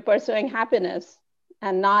you're pursuing happiness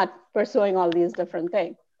and not pursuing all these different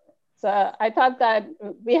things. So I thought that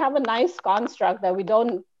we have a nice construct that we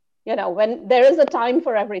don't, when there is a time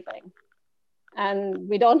for everything, and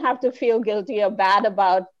we don't have to feel guilty or bad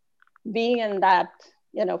about being in that,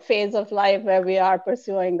 phase of life where we are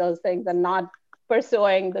pursuing those things and not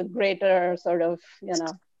pursuing the greater sort of,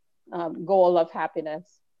 goal of happiness.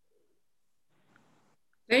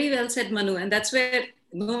 Very well said, Manu. And that's where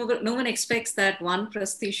no one expects that one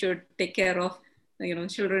Prasthi should take care of,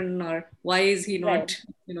 children, or why is he not,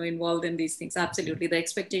 right, involved in these things. Absolutely. The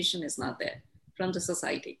expectation is not there from the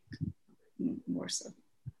society, more so.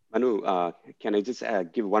 Manu, can I just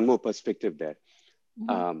give one more perspective there?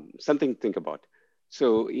 Mm-hmm. Something to think about.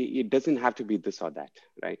 So it doesn't have to be this or that,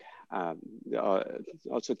 right?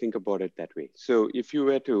 Also think about it that way. So if you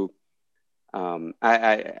were to,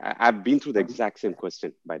 I've been through the exact same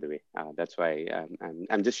question, by the way. That's why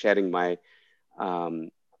I'm just sharing my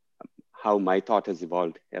how my thought has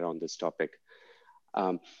evolved around this topic.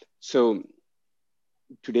 So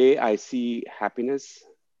today I see happiness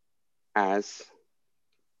as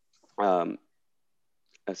a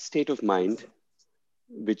state of mind,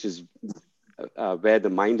 which is where the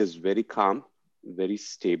mind is very calm, very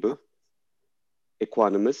stable,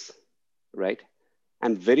 equanimous, right?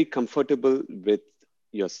 And very comfortable with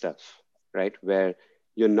your stuff, right? Where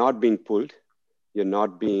you're not being pulled, you're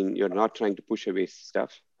not trying to push away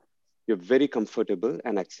stuff. You're very comfortable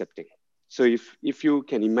and accepting. So if you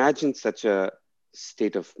can imagine such a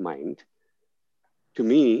state of mind, to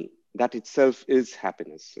me, that itself is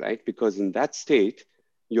happiness, right? Because in that state,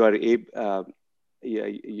 you are able,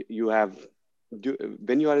 you have,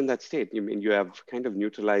 when you are in that state, you have kind of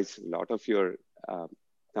neutralized a lot of your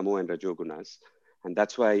tamo and rajogunas, and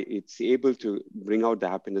that's why it's able to bring out the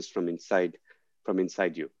happiness from inside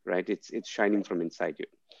you, right? It's shining from inside you.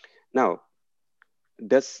 Now,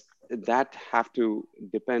 does that have to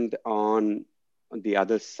depend on the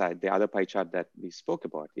other side, the other pie chart that we spoke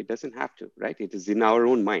about? It doesn't have to, right? It is in our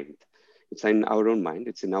own mind. It's in our own mind.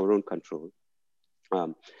 It's in our own control.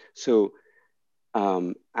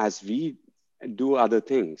 As we do other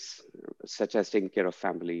things, such as taking care of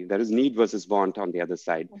family, there is need versus want on the other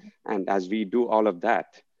side. And as we do all of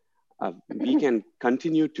that, we can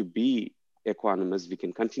continue to be equanimous. We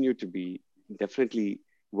can continue to be definitely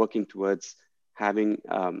working towards having,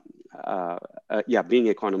 being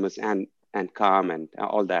equanimous and calm and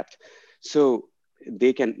all that. So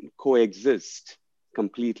they can coexist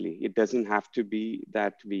completely. It doesn't have to be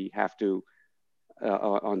that we have to,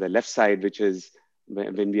 on the left side, which is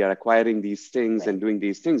when we are acquiring these things and doing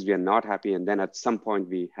these things, we are not happy. And then at some point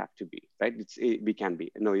we have to be, right? We can be.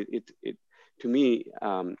 No, to me,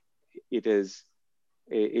 it is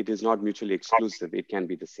not mutually exclusive. It can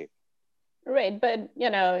be the same. Right, but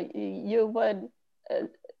you would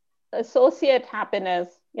associate happiness,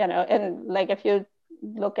 and like if you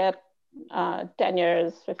look at 10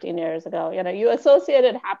 years, 15 years ago, you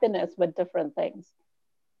associated happiness with different things.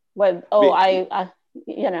 With and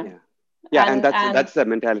that's the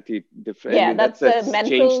mentality difference. Yeah, that's the mental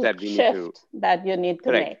change that we need to, that you need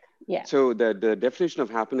to make. Yeah. So the definition of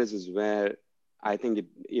happiness is where I think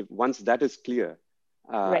if once that is clear,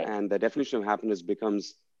 and the definition of happiness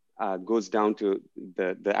becomes goes down to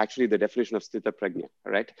the definition of sthita prajna,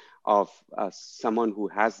 right? Of someone who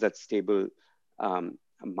has that stable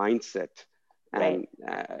mindset. And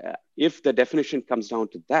if the definition comes down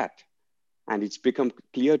to that, and it's become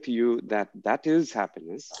clear to you that that is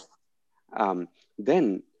happiness,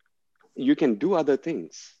 then you can do other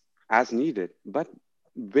things as needed, but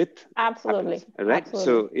with absolutely, right? Absolutely.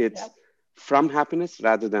 So it's from happiness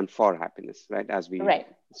rather than for happiness, right? As we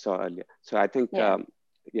saw earlier. So I think, but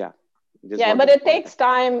it takes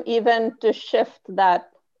time even to shift that,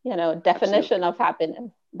 definition of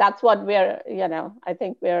happiness. That's what we're, I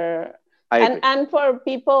think we're, and for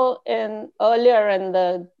people earlier in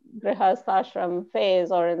the grihasthashram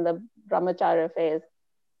phase or in the brahmacharya phase,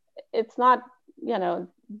 it's not,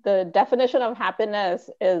 the definition of happiness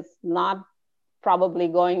is not probably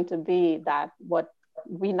going to be that what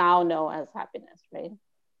we now know as happiness, right?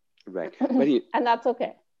 Right. And that's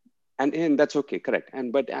okay. And that's okay, correct.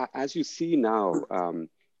 But as you see now,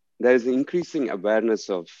 there is increasing awareness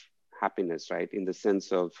of happiness, right? In the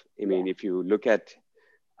sense of, if you look at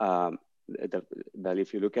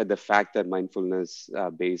if you look at the fact that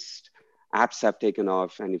mindfulness-based apps have taken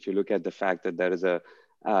off, and if you look at the fact that there is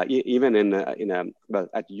even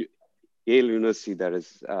at Yale University, there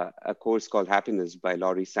is a course called Happiness by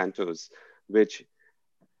Laurie Santos, which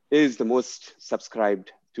is the most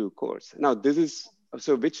subscribed to course. Now,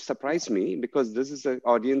 which surprised me, because this is an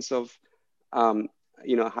audience of,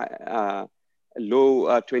 low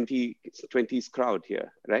 20s crowd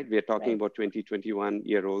here, right? We are talking about 20,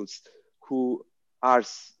 21-year-olds who are,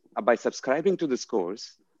 by subscribing to this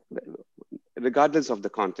course, regardless of the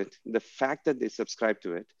content, the fact that they subscribe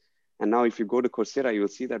to it, and now if you go to Coursera, you will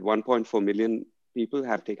see that 1.4 million people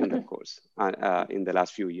have taken that course in the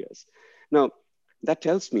last few years. Now, that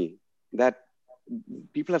tells me that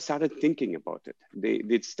people have started thinking about it.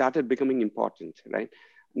 It started becoming important, right?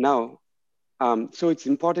 Now, so it's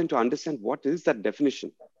important to understand what is that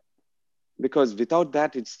definition, because without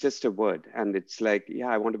that, it's just a word, and it's like,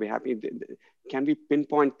 I want to be happy. Can we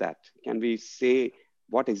pinpoint that? Can we say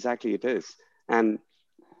what exactly it is? And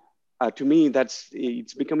to me,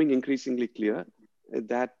 it's becoming increasingly clear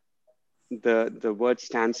that the word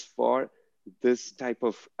stands for this type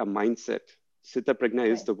of a mindset. Sthita prajna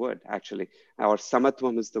is the word, actually, or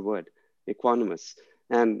samatvam is the word, equanimous.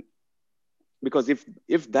 And because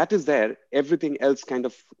if that is there, everything else kind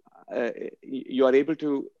of, you are able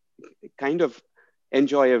to kind of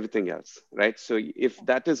enjoy everything else, right? So if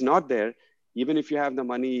that is not there, even if you have the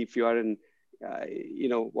money, if you are in,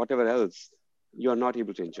 whatever else, you are not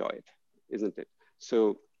able to enjoy it, isn't it?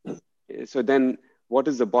 So then what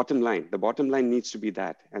is the bottom line? The bottom line needs to be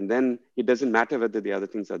that. And then it doesn't matter whether the other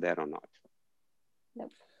things are there or not.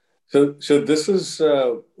 Yep. So this has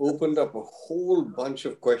opened up a whole bunch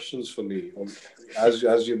of questions for me as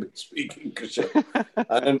you've been speaking, Krishna.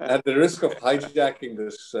 And at the risk of hijacking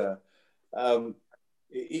this,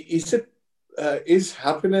 is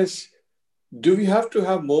happiness do we have to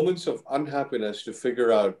have moments of unhappiness to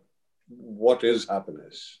figure out what is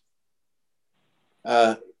happiness?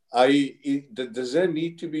 Does there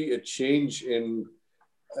need to be a change in,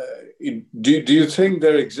 do you think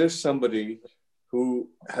there exists somebody who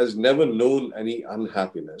has never known any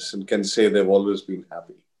unhappiness and can say they've always been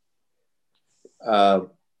happy?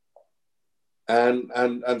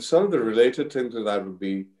 And sort of the related thing to that would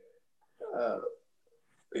be,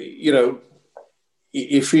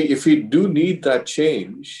 if we do need that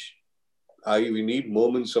change, i.e. we need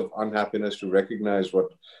moments of unhappiness to recognize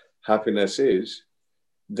what happiness is,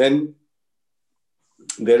 then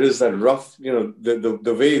there is that rough,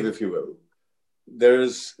 the wave, if you will.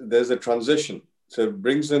 There's a transition. So it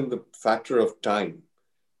brings in the factor of time,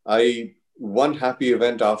 i.e. one happy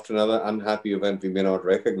event after another unhappy event we may not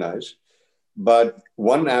recognize, but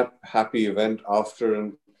one happy event after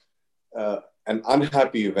an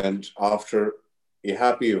unhappy event after a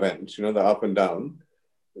happy event, the up and down,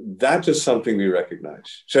 that is something we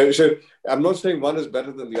recognize. So I'm not saying one is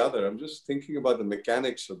better than the other. I'm just thinking about the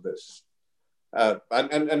mechanics of this.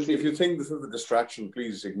 And if you think this is a distraction,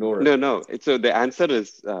 please ignore it. No. So the answer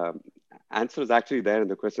is actually there in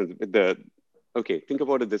the question. Okay, think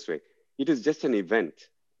about it this way. It is just an event.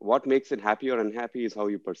 What makes it happy or unhappy is how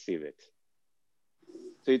you perceive it.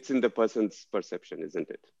 So it's in the person's perception, isn't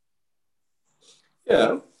it?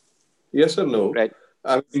 Yeah. Yes or no. Right.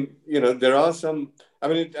 I mean, there are some, I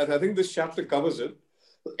think this chapter covers it.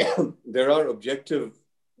 There's an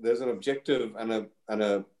objective and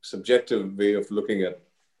a subjective way of looking at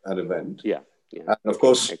an event. Yeah. And of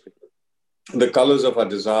course, the colors of our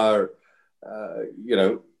desire,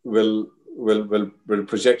 will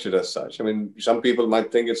project it as such. I mean, some people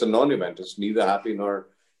might think it's a non-event. It's neither happy nor,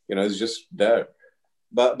 it's just there.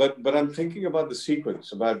 But I'm thinking about the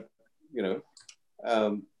sequence, about,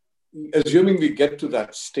 assuming we get to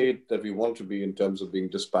that state that we want to be in terms of being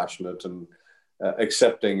dispassionate and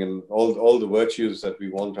accepting and all the virtues that we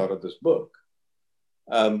want out of this book.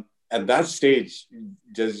 At that stage,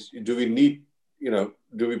 do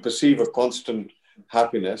we perceive a constant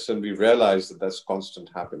happiness and we realize that that's constant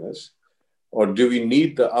happiness? Or do we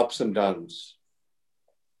need the ups and downs?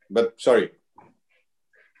 But sorry.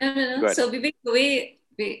 No. So Vivek, the way,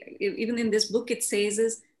 even in this book, it says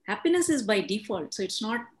is happiness is by default. So it's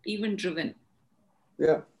not even driven.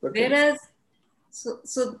 Yeah. Okay. Whereas, so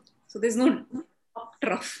there's no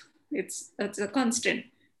trough. It's a constant.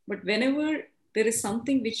 But whenever there is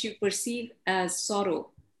something which you perceive as sorrow,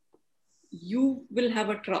 you will have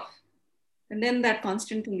a trough. And then that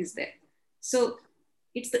constant thing is there. So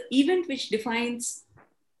it's the event which defines,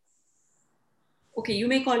 okay, you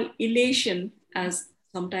may call elation as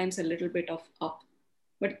sometimes a little bit of up.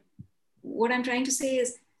 But what I'm trying to say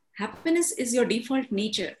is happiness is your default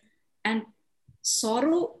nature. And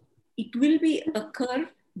sorrow, it will be a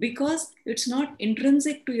curve because it's not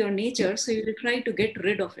intrinsic to your nature. So you will try to get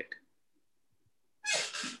rid of it.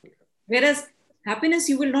 Whereas happiness,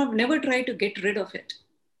 you will never try to get rid of it.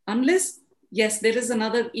 Unless, yes, there is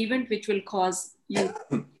another event which will cause you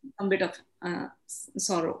a bit of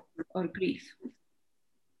sorrow or grief.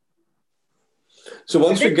 So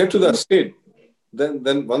once we get to that state, then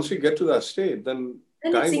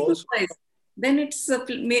time also. Then it's a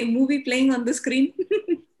movie playing on the screen.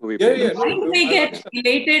 You may get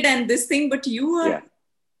elated and this thing, but you are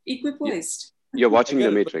equipoised. You're watching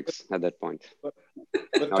The Matrix at that point. But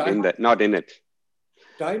not in it.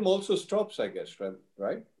 Time also stops, I guess,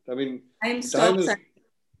 right? I mean, time stops.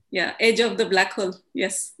 Edge of the black hole.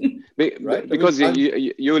 Yes. Right? Because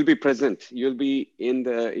you will be present. You'll be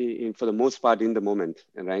for the most part in the moment,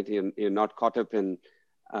 right? You're not caught up in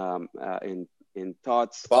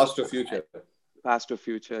thoughts. Past or future. Past or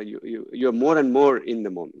future. You're more and more in the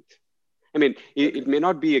moment. I mean, it may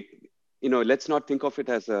not be, let's not think of it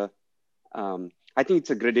as I think it's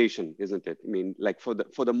a gradation, isn't it? I mean, like for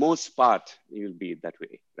the most part, you'll be that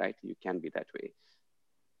way, right? You can be that way.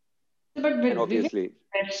 But obviously,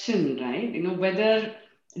 question, right? Whether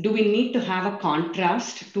do we need to have a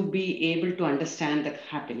contrast to be able to understand the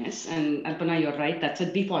happiness? And Alpana, you're right, that's a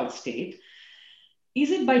default state.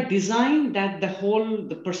 Is it by design that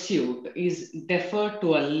the pursuit is deferred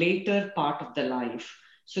to a later part of the life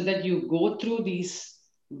so that you go through these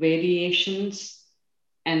variations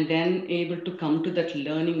and then able to come to that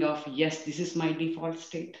learning of, yes, this is my default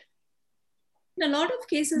state? In a lot of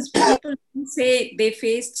cases, people say they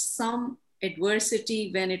faced some adversity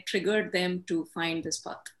when it triggered them to find this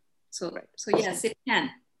path. So yes, it can.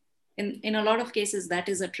 In a lot of cases, that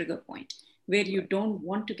is a trigger point where you don't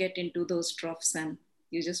want to get into those troughs and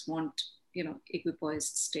you just want,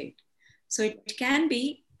 equipoised state. So it can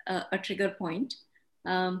be a trigger point.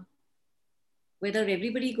 whether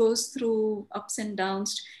everybody goes through ups and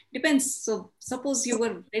downs depends. So suppose you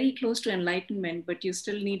were very close to enlightenment, but you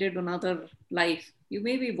still needed another life. You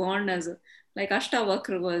may be born as like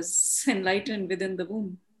Ashtavakra was enlightened within the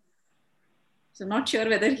womb. So not sure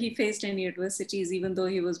whether he faced any adversities, even though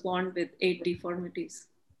he was born with 8 deformities.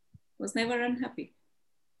 Was never unhappy.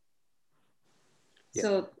 Yeah.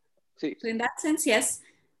 So in that sense, yes.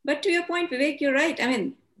 But to your point, Vivek, you're right. I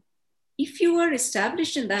mean, if you are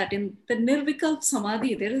established in that, in the Nirvikalp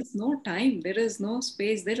Samadhi, there is no time, there is no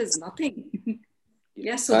space, there is nothing.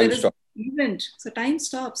 Yes, so Time there is stops. an event. So time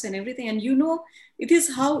stops and everything. And you know, it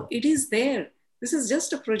is how it is there. This is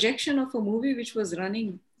just a projection of a movie which was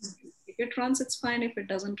running. If it runs, it's fine. If it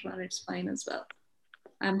doesn't run, it's fine as well.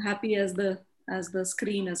 I'm happy as the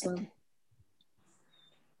screen as well.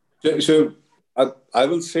 So I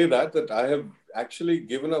will say that I have actually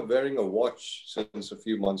given up wearing a watch since a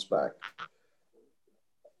few months back.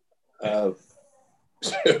 I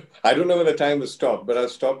don't know when the time has stopped, but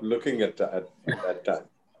I've stopped looking at that time.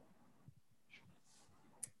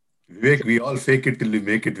 Vivek, we all fake it till we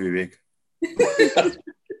make it, Vivek.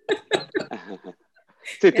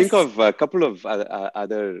 So think of a couple of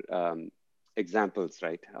other examples,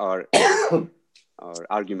 right? Or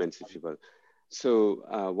arguments, if you will.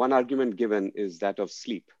 So one argument given is that of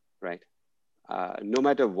sleep, right? No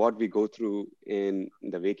matter what we go through in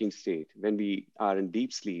the waking state, when we are in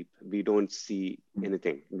deep sleep, we don't see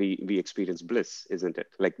anything. We experience bliss, isn't it?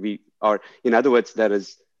 Like or in other words, there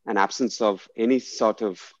is an absence of any sort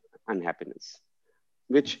of unhappiness,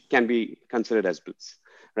 which can be considered as bliss,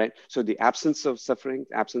 right? So the absence of suffering,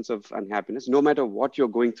 absence of unhappiness, no matter what you're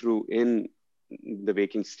going through in the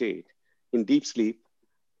waking state, in deep sleep,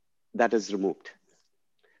 that is removed.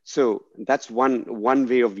 So that's one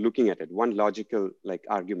way of looking at it, one logical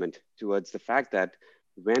argument towards the fact that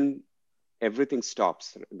when everything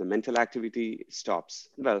stops, the mental activity stops,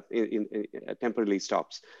 well, temporarily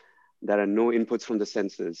stops. There are no inputs from the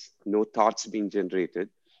senses, no thoughts being generated,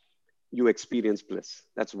 you experience bliss.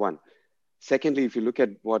 That's one. Secondly, if you look at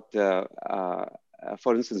what,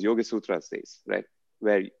 for instance, Yoga Sutra says, right?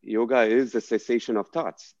 Where yoga is the cessation of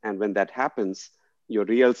thoughts. And when that happens, your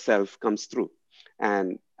real self comes through.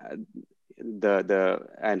 And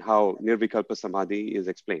and how Nirvikalpa Samadhi is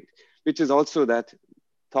explained, which is also that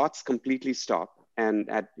thoughts completely stop. And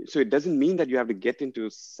so it doesn't mean that you have to get into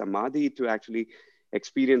Samadhi to actually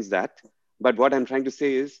experience that. But what I'm trying to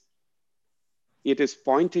say is, it is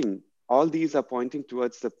pointing, all these are pointing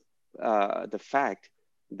towards the fact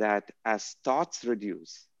that as thoughts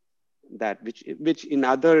reduce, that which in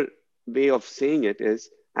other way of saying it is,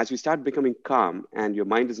 as you start becoming calm and your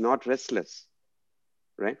mind is not restless,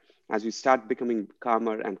 right? As you start becoming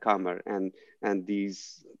calmer and calmer and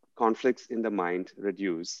these conflicts in the mind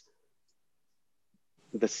reduce,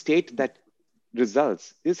 the state that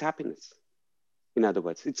results is happiness. In other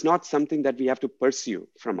words, it's not something that we have to pursue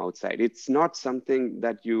from outside. It's not something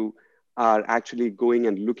that you are actually going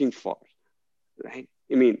and looking for, right?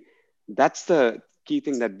 I mean, that's the key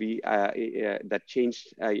thing that that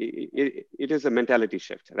changed. It is a mentality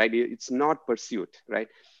shift, right? It's not pursuit, right?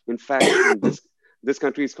 In fact, in this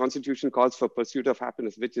country's constitution calls for pursuit of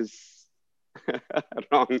happiness, which is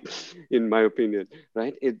wrong, in my opinion,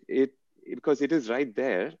 right? Because it is right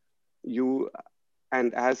there.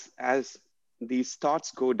 And as these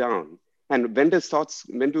thoughts go down, and when do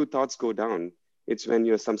thoughts go down? It's when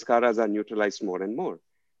your samskaras are neutralized more and more,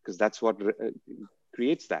 because that's what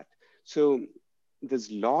creates that. So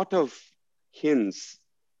there's a lot of hints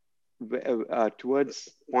towards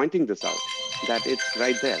pointing this out, that it's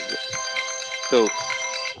right there. So,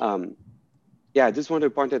 yeah, I just want to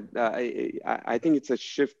point out, I think it's a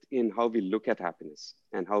shift in how we look at happiness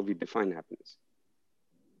and how we define happiness.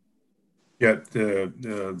 Yeah,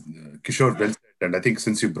 Kishore, well said. And I think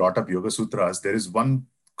since you brought up Yoga Sutras, there is one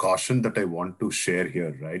caution that I want to share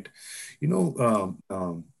here, right? You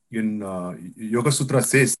know, in Yoga Sutra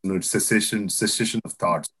says, you know, it's cessation of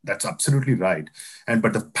thoughts. That's absolutely right.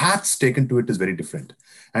 But the paths taken to it is very different.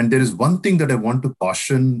 And there is one thing that I want to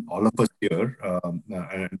caution all of us here.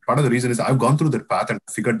 And part of the reason is I've gone through that path and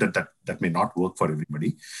figured that may not work for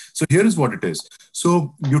everybody. So here is what it is.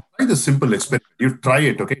 So you try the simple experiment. You try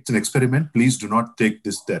it, okay? It's an experiment. Please do not take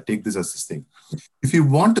this as this thing. If you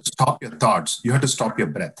want to stop your thoughts, you have to stop your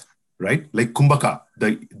breath, right? Like Kumbhaka,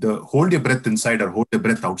 the hold your breath inside or hold your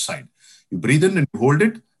breath outside. You breathe in and you hold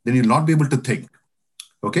it, then you'll not be able to think.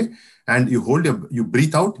 Okay? And you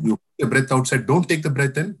breathe out, you hold your breath outside, don't take the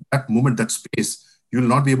breath in, that moment, that space, you'll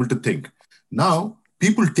not be able to think. Now,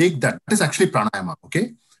 people take that is actually pranayama,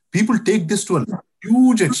 okay? People take this to a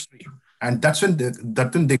huge extreme. And that's when they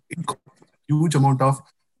huge amount of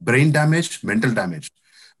brain damage, mental damage.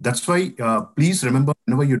 That's why please remember,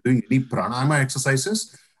 whenever you're doing any pranayama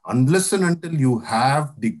exercises, unless and until you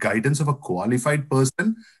have the guidance of a qualified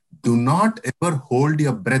person, do not ever hold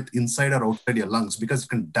your breath inside or outside your lungs, because it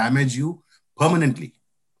can damage you permanently.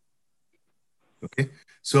 Okay,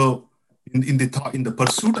 so in the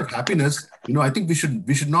pursuit of happiness, I think we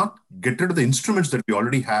should not get rid of the instruments that we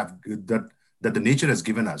already have, that the nature has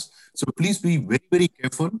given us. So please be very, very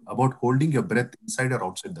careful about holding your breath inside or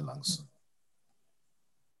outside the lungs.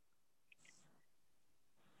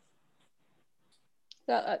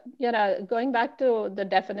 So, going back to the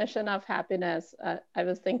definition of happiness, I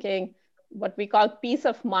was thinking what we call peace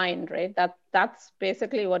of mind, right? That's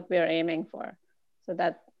basically what we're aiming for. So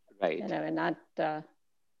that, right. We're not...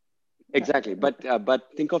 Exactly. But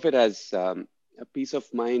think of it as a peace of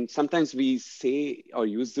mind. Sometimes we say or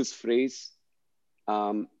use this phrase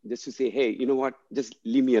just to say, hey, you know what, just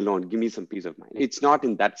leave me alone, give me some peace of mind. It's not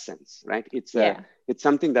in that sense, right? It's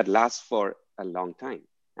something that lasts for a long time,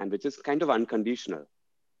 and which is kind of unconditional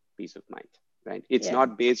peace of mind, right? It's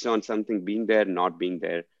not based on something being there, not being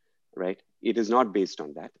there, right? It is not based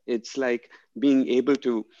on that. It's like being able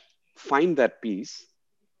to find that peace,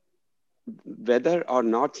 whether or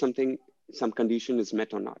not some condition is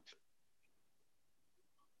met or not.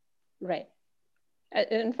 Right.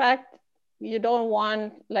 In fact, you don't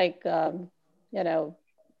want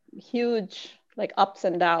huge ups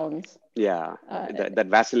and downs. Yeah, that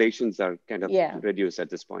vacillations are kind of reduced at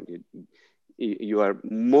this point. You are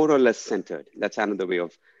more or less centered. That's another way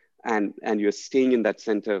of, and you're staying in that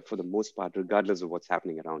center for the most part, regardless of what's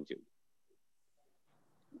happening around you.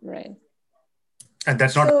 Right. And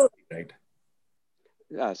that's not apathy,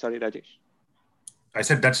 right? Sorry, Rajesh. I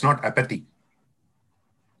said that's not apathy.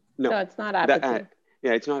 No, it's not apathy.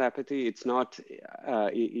 It's not apathy.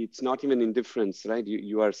 It's not even indifference, right?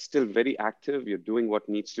 You are still very active. You're doing what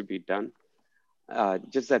needs to be done.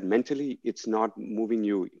 Just that mentally, it's not moving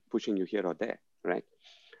you, pushing you here or there, right?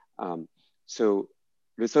 So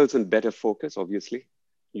results in better focus, obviously.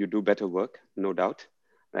 You do better work, no doubt,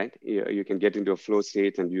 right? You can get into a flow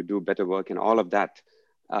state and you do better work, and all of that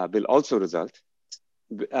will also result.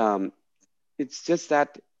 It's just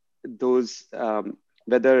that those,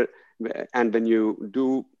 and when you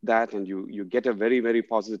do that and you get a very, very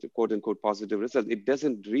positive, quote unquote, positive result, it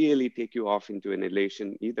doesn't really take you off into an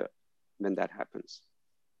elation either. When that happens,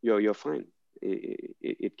 you're fine.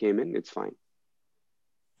 It came in, it's fine,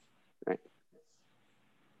 right?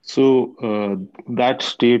 So that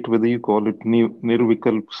state, whether you call it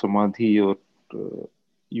Nirvikalp Samadhi or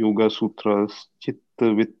Yoga Sutras,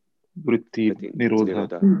 Chitta Vritti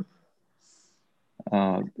Nirodha,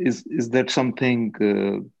 is that something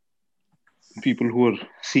people who are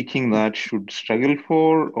seeking that should struggle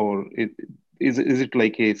for, or is it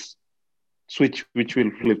like a switch which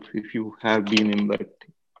will flip if you have been in that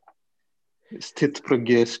sthit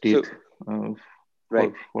pragya state for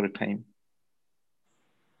a time?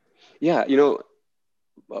 Yeah,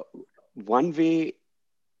 one way,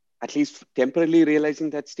 at least temporarily realizing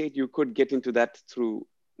that state, you could get into that through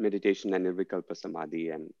meditation and Nirvikalpa Samadhi.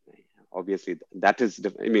 And obviously that is,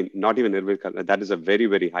 not even Nirvikalpa, that is a very,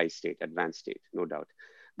 very high state, advanced state, no doubt.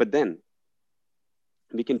 But then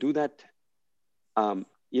we can do that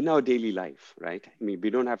in our daily life, right? We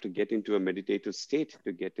don't have to get into a meditative state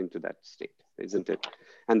to get into that state, isn't it?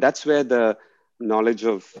 And that's where the knowledge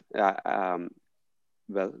of,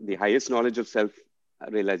 the highest knowledge of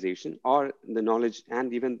self-realization, or the knowledge,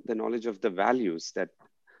 and even the knowledge of the values that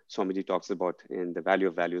Swamiji talks about in the Value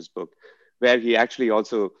of Values book, where he actually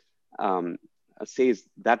also says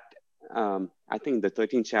that, I think the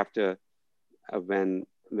 13th chapter, when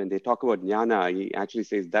they talk about jnana, he actually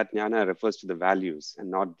says that jnana refers to the values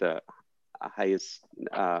and not the highest,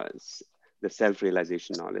 the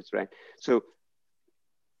self-realization knowledge, right? So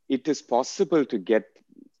it is possible to get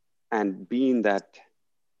and be in that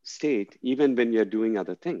state even when you're doing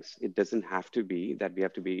other things. It doesn't have to be that we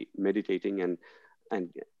have to be meditating, and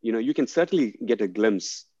you can certainly get a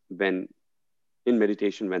glimpse when in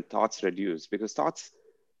meditation, when thoughts reduce, because thoughts,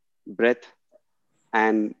 breath,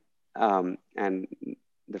 and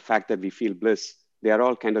the fact that we feel bliss, they are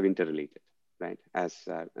all kind of interrelated, right? As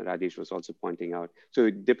Rajesh was also pointing out. So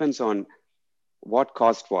it depends on what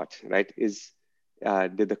caused what, right?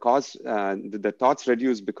 Did the thoughts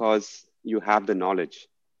reduce because you have the knowledge?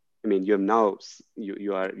 You have now,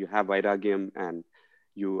 you have vairagyam, and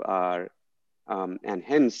you are, and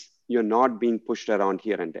hence you're not being pushed around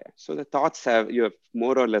here and there. So the thoughts you're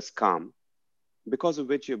more or less calm, because of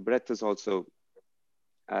which your breath is also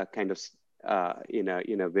kind of in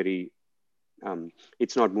a very,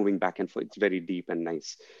 it's not moving back and forth. It's very deep and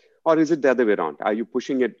nice. Or is it the other way around? Are you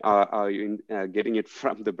pushing it? Are you getting it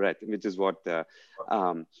from the breath, which is what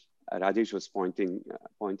Rajesh was pointing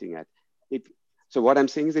at? So what I'm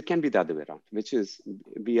saying is it can be the other way around, which is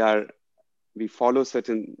we follow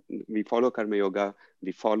Karma Yoga,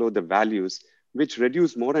 we follow the values, which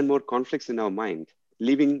reduce more and more conflicts in our mind,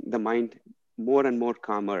 leaving the mind more and more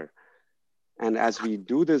calmer. And as we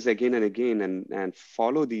do this again and again and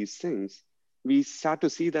follow these things, we start to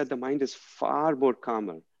see that the mind is far more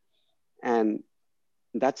calmer. And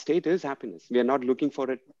that state is happiness. We are not looking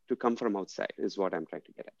for it to come from outside, is what I'm trying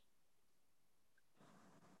to get at.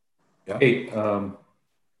 Yeah. Hey, go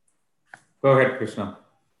ahead, Krishna.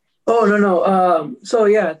 Oh, no. So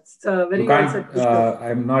yeah, it's very well said.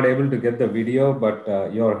 I'm not able to get the video,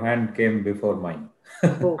 but your hand came before mine.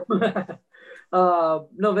 Oh.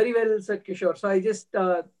 No, very well said, Kishore. So I just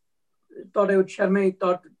thought I would share my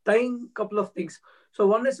thought, tying a couple of things. So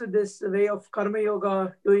one is with this way of Karma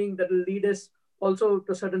Yoga doing that will lead us also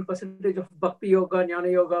to a certain percentage of Bhakti Yoga,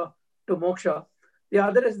 Jnana Yoga to Moksha. The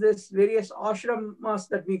other is this various ashramas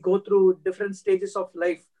that we go through different stages of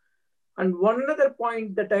life. And one other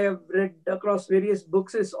point that I have read across various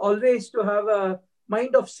books is always to have a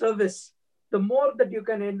mind of service. The more that you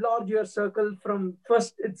can enlarge your circle from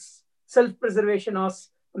first it's self-preservation us,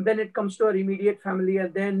 and then it comes to our immediate family,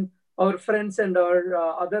 and then our friends and our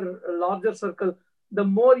other larger circle, the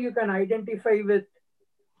more you can identify with.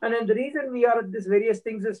 And then the reason we are at these various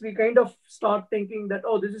things is we kind of start thinking that,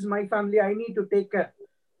 oh, this is my family, I need to take care.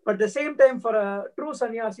 But at the same time, for a true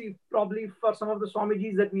sannyasi, probably for some of the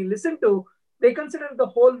Swamijis that we listen to, they consider the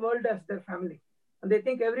whole world as their family. And they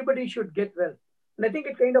think everybody should get well. And I think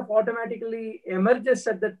it kind of automatically emerges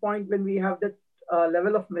at that point when we have that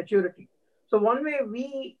level of maturity. So one way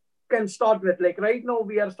we can start with, like right now,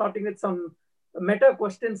 we are starting with some meta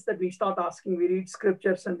questions that we start asking. We read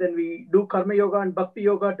scriptures and then we do Karma Yoga and Bhakti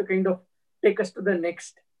Yoga to kind of take us to the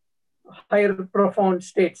next higher profound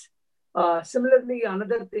states. Similarly,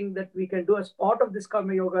 another thing that we can do as part of this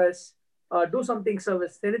Karma Yoga is do something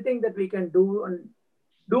service. Anything that we can do and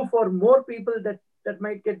do for more people that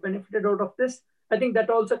might get benefited out of this, I think that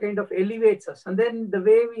also kind of elevates us. And then the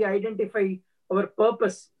way we identify our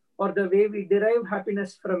purpose or the way we derive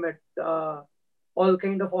happiness from it, all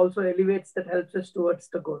kind of also elevates, that helps us towards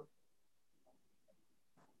the goal.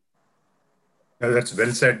 Yeah, that's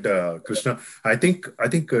well said, Krishna. I think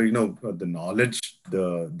the knowledge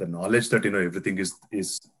that everything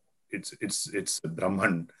it's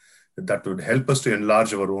Brahman, that would help us to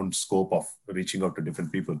enlarge our own scope of reaching out to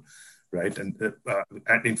different people, right? And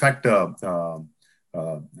in fact,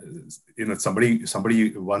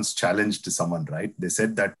 somebody once challenged someone, right? They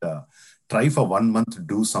said that try for 1 month to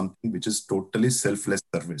do something which is totally selfless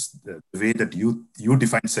service. The way that you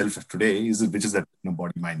define self today which is that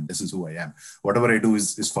body, mind. This is who I am. Whatever I do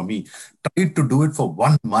is for me. Try to do it for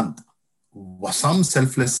 1 month. Some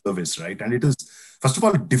selfless service, right? And it is, first of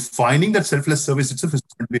all, defining that selfless service itself is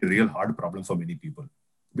going to be a real hard problem for many people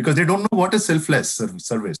because they don't know what is selfless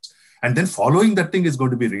service. And then following that thing is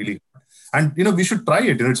going to be really hard. And, we should try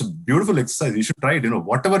it. It's a beautiful exercise. We should try it.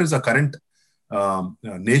 Whatever is the current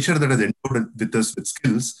nature that has endowed with us with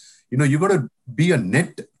skills, you got to be a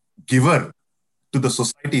net giver to the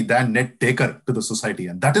society than net taker to the society.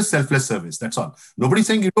 And that is selfless service. That's all. Nobody's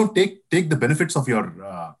saying you don't take the benefits of your,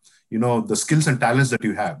 the skills and talents that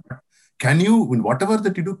you have. Can you, in whatever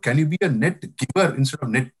that you do, can you be a net giver instead of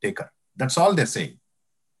net taker? That's all they're saying.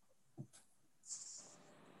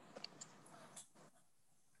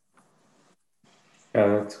 Yeah,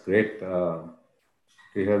 that's great to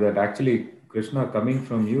hear that. Actually, Krishna, coming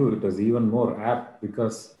from you, it was even more apt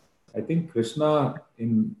because I think Krishna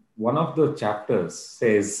in one of the chapters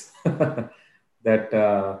says that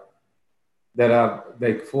there are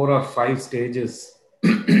like 4 or 5 stages.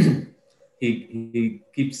 he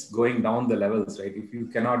keeps going down the levels, right? If you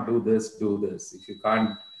cannot do this, do this. If you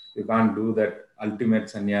can't do that ultimate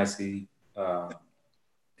sannyasi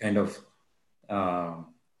kind of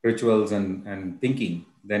rituals and thinking,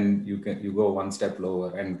 then you go one step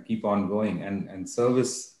lower and keep on going, and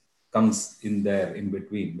service comes in there in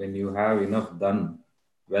between. When you have enough done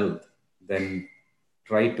wealth, then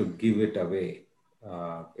try to give it away,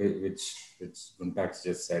 which Guntax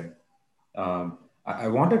just said. I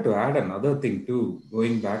wanted to add another thing too,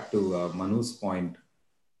 going back to Manu's point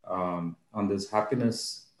on this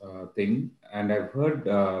happiness thing. And I've heard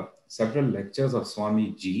several lectures of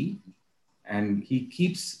Swami G, and he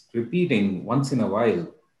keeps repeating once in a while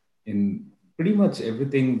in pretty much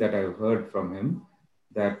everything that I've heard from him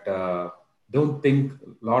that don't think,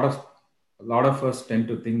 a lot of us tend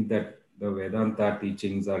to think that the Vedanta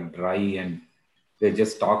teachings are dry and they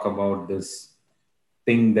just talk about this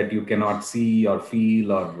thing that you cannot see or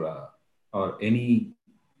feel or any.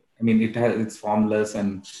 I mean, it's formless,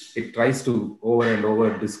 and it tries to over and over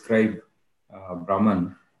describe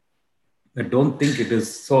Brahman. I don't think it is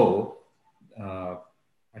so.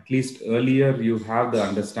 At least earlier, you have the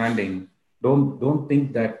understanding. Don't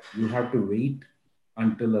think that you have to wait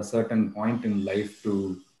until a certain point in life to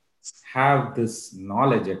have this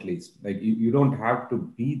knowledge. At least, like you don't have to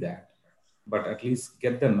be that, but at least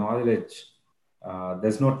get the knowledge.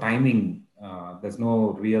 There's no timing. There's no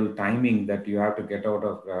real timing that you have to get out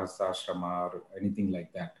of Grahasashrama or anything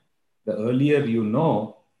like that. The earlier you know,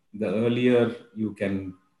 the earlier you can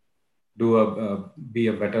be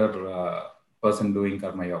a better person doing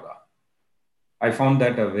karma yoga. I found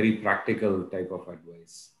that a very practical type of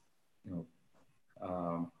advice,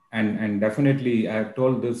 and definitely I've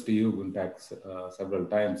told this to you, Guntak, several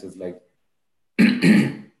times. It's like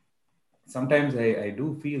sometimes I do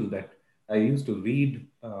feel that I used to read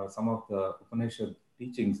some of the Upanishad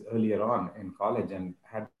teachings earlier on in college and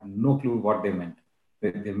had no clue what they meant.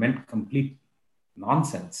 They meant complete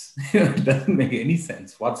nonsense. It doesn't make any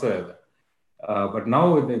sense whatsoever. But now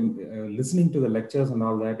listening to the lectures and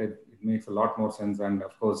all that, it makes a lot more sense. And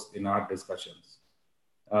of course, in our discussions.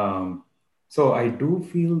 So I do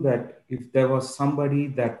feel that if there was somebody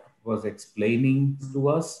that was explaining to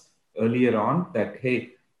us earlier on that, hey,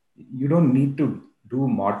 you don't need to do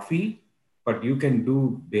mod-phi, but you can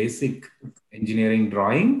do basic engineering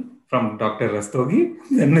drawing from Dr. Rastogi,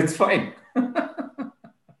 then it's fine.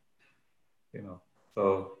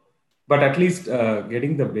 So, but at least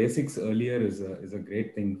getting the basics earlier is a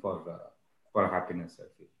great thing for happiness, I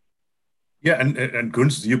feel. Yeah, and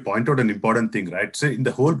Gunz, you point out an important thing, right? So in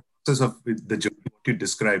the whole process of the journey what you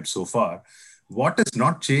described so far, what has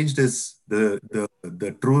not changed is the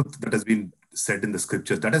truth that has been said in the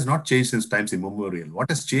scriptures. That has not changed since times immemorial. What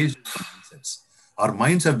has changed is our mindsets. Our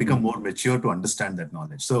minds have become more mature to understand that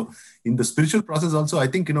knowledge. So in the spiritual process also, I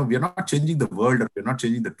think, we are not changing the world, or we are not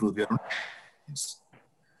changing the truth. We are not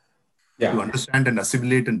to understand and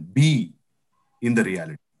assimilate and be in the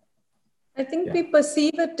reality. I think we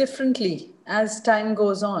perceive it differently as time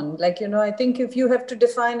goes on. Like, I think if you have to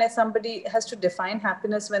define, as somebody has to define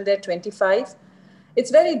happiness when they're 25,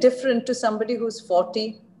 it's very different to somebody who's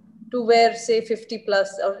 40, to where, say, 50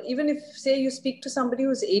 plus, or even if, say, you speak to somebody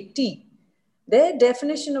who's 80, their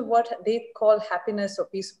definition of what they call happiness or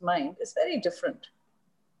peace of mind is very different.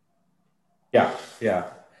 Yeah.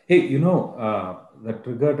 Hey, that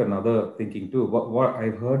triggered another thinking too. What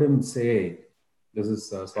I've heard him say, this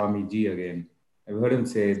is Swami Ji again. I've heard him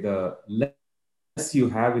say, the less you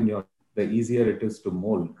have in your, the easier it is to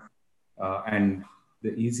mold, and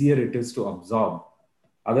the easier it is to absorb.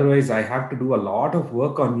 Otherwise, I have to do a lot of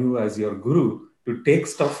work on you as your guru to take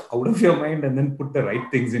stuff out of your mind and then put the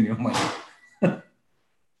right things in your mind.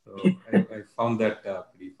 So I found that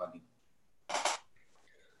pretty funny.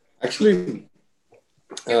 Actually,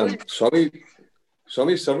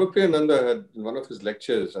 Swami Sarvapriyananda had, in one of his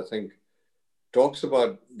lectures, I think, talks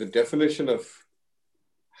about the definition of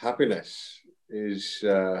happiness is,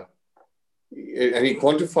 and he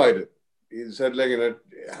quantified it. He said,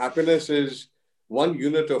 happiness is, one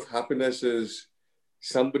unit of happiness is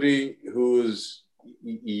somebody who's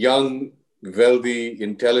young, wealthy,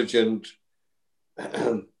 intelligent,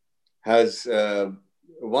 has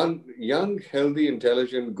one young, healthy,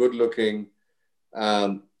 intelligent, good-looking,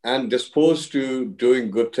 and disposed to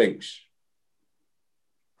doing good things.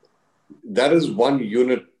 That is one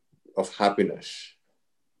unit of happiness.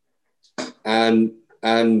 And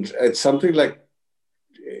it's something like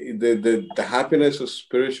the happiness of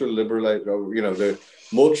spiritual liberalization, the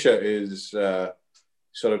moksha is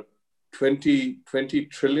sort of 20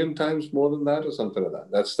 trillion times more than that, or something like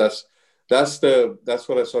that. That's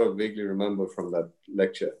what I sort of vaguely remember from that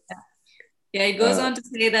lecture. Yeah, it goes on to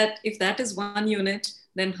say that if that is one unit,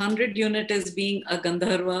 then 100 unit is being a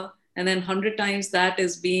Gandharva, and then 100 times that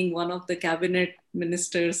is being one of the cabinet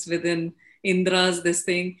ministers within Indra's this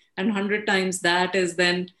thing, and 100 times that is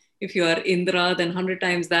then, if you are Indra, then 100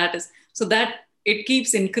 times that is, so that it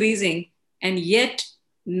keeps increasing, and yet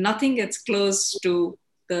nothing gets close to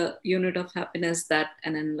the unit of happiness that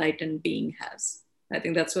an enlightened being has. I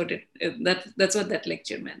think that's what that's what that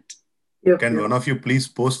lecture meant. Can one of you please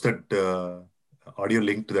post that audio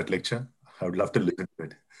link to that lecture? I would love to listen to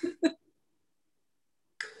it.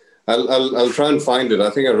 I'll try and find it. I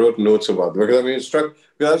think I wrote notes about it because it struck.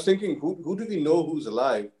 Because I was thinking, who do we know who's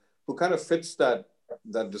alive who kind of fits that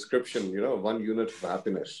description? One unit of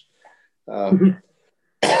happiness.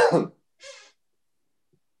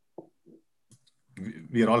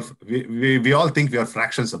 We all think we are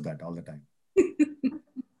fractions of that all the time.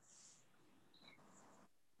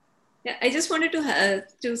 Yeah, I just wanted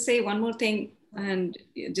to say one more thing, and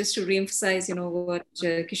just to reemphasize, what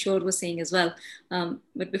Kishore was saying as well.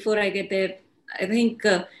 But before I get there, I think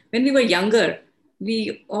when we were younger,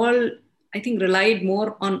 we all, I think, relied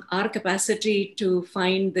more on our capacity to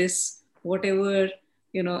find this whatever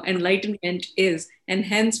enlightenment is, and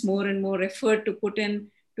hence more and more effort to put in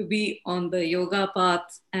to be on the yoga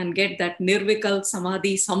path and get that nirvikal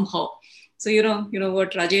samadhi somehow. So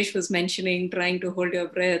what Rajesh was mentioning, trying to hold your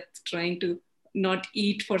breath, trying to not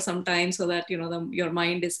eat for some time so that your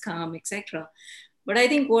mind is calm, etc. But I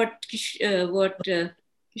think what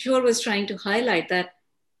Kishore was trying to highlight, that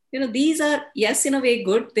these are, yes, in a way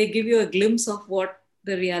good. They give you a glimpse of what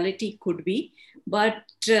the reality could be, but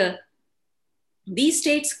these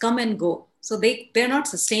states come and go, so they're not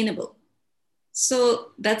sustainable.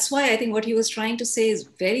 So that's why I think what he was trying to say is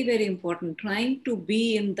very, very important. Trying to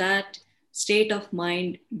be in that state of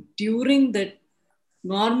mind during the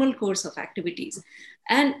normal course of activities.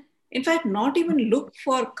 And in fact, not even look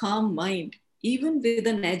for calm mind. Even with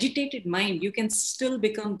an agitated mind, you can still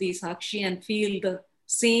become the Sakshi and feel the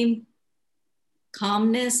same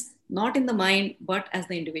calmness, not in the mind, but as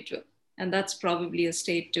the individual. And that's probably a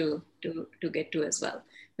state to get to as well,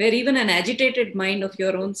 where even an agitated mind of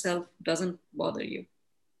your own self doesn't bother you.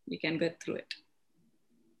 You can get through it.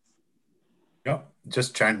 Yeah,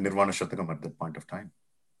 just chant Nirvana Shatakam at that point of time.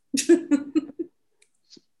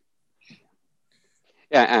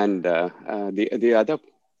 Yeah, and the other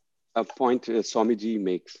point Swamiji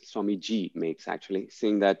makes actually,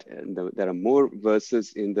 saying that there are more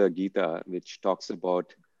verses in the Gita which talks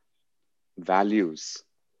about values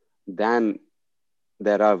than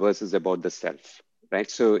there are verses about the self, right?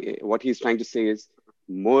 So what he's trying to say is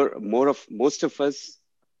most of us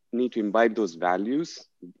need to imbibe those values,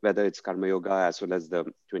 whether it's Karma Yoga as well as the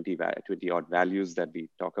 20 odd values that we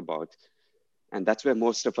talk about. And that's where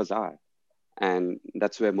most of us are. And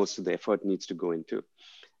that's where most of the effort needs to go into,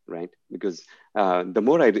 right? Because the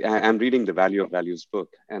more I'm reading the Value of Values book,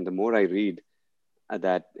 and the more I read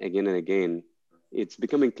that again and again, it's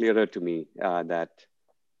becoming clearer to me that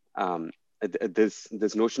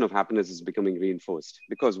this notion of happiness is becoming reinforced,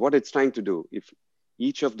 because what it's trying to do, if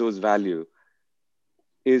each of those value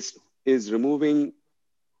is removing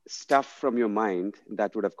stuff from your mind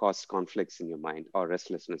that would have caused conflicts in your mind or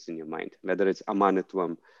restlessness in your mind, whether it's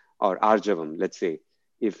amanatvam or arjavam. Let's say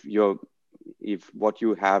if what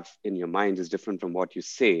you have in your mind is different from what you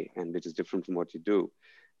say, and which is different from what you do,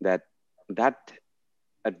 that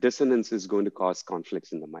a dissonance is going to cause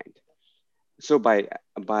conflicts in the mind. So by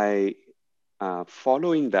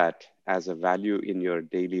following that as a value in your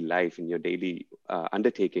daily life, in your daily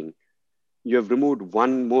undertaking, you have removed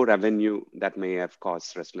one more avenue that may have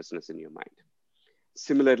caused restlessness in your mind.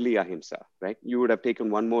 Similarly, ahimsa, right? You would have taken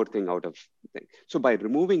one more thing out of thing. So by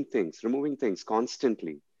removing things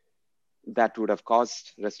constantly that would have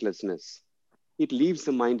caused restlessness, it leaves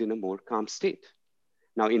the mind in a more calm state.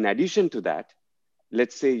 Now, in addition to that,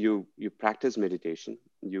 let's say you practice meditation,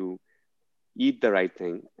 you eat the right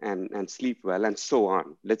thing and sleep well, and so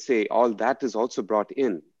on. Let's say all that is also brought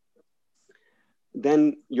in.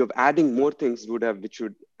 Then you're adding more things which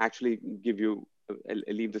would actually give you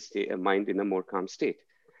leave the mind in a more calm state.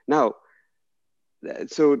 Now,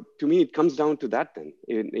 so to me, it comes down to that then,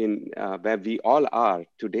 in where we all are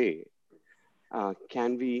today.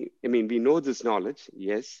 Can we? I mean, we know this knowledge,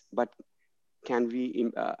 yes, but can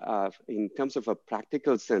we, in terms of a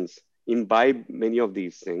practical sense, imbibe many of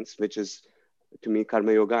these things, which is, to me,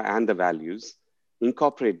 Karma Yoga and the values,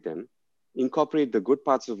 incorporate them, incorporate the good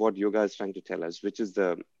parts of what yoga is trying to tell us, which is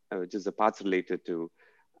the parts related to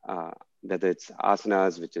whether it's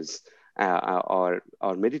asanas, which is or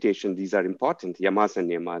meditation. These are important. Yamas and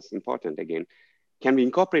niyamas, important again. Can we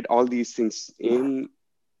incorporate all these things in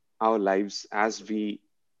our lives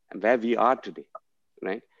where we are today,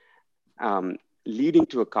 right? Leading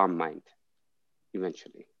to a calm mind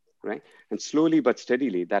eventually, right? And slowly but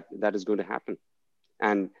steadily, that is going to happen.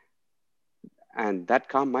 And that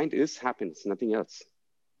calm mind is happiness, nothing else,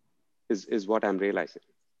 is what I'm realizing.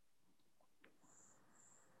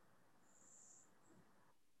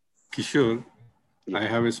 Kishore, yeah. I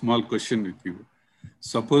have a small question with you.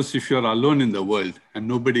 Suppose if you're alone in the world and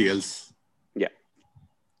nobody else, yeah,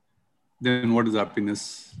 then what is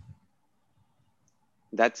happiness?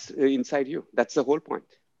 That's inside you. That's the whole point.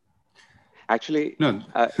 Actually, no.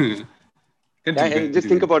 Just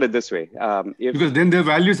think about it this way. Because then the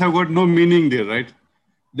values have got no meaning there, right?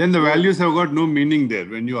 Then the values have got no meaning there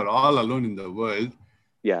when you are all alone in the world.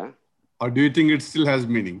 Yeah. Or do you think it still has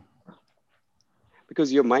meaning?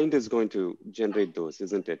 Because your mind is going to generate those,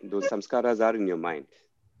 isn't it? Those samskaras are in your mind.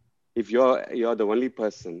 if you're the only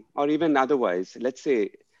person, or even otherwise, let's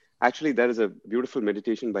say, actually there is a beautiful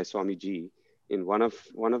meditation by Swamiji in one of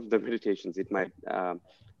the meditations. It might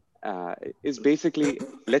is basically,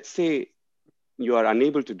 let's say you are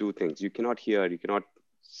unable to do things. You cannot hear, you cannot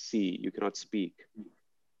see, you cannot speak,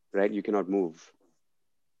 right? You cannot move.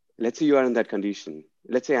 Let's say you are in that condition.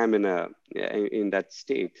 Let's say I'm in that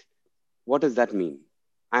state. What does that mean?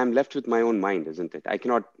 I'm left with my own mind, isn't it? I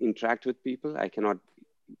cannot interact with people. I cannot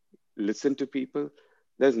listen to people.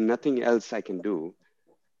 There's nothing else I can do.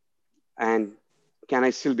 And can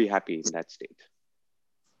I still be happy in that state?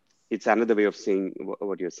 It's another way of saying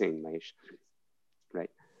what you're saying, Mahesh, right?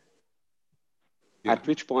 Yeah. At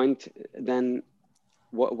which point, then,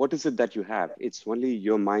 what is it that you have? It's only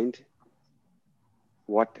your mind,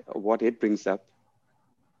 what it brings up,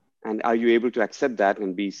 and are you able to accept that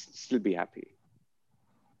and still be happy?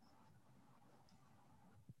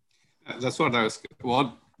 That's what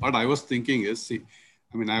I was thinking is, see,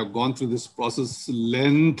 I mean, I've gone through this process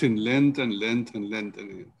length.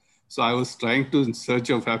 So I was trying to, in search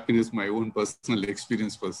of happiness, my own personal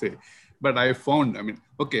experience per se. But I found, I mean,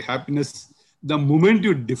 okay, happiness, the moment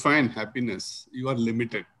you define happiness, you are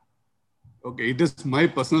limited. Okay, it is my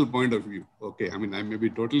personal point of view. Okay, I mean, I may be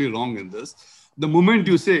totally wrong in this. The moment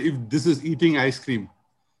you say, if this is eating ice cream,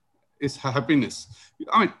 is happiness.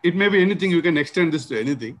 I mean, it may be anything, you can extend this to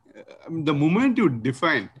anything. I mean, the moment you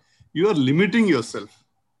define, you are limiting yourself.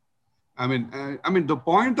 I mean, the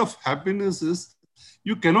point of happiness is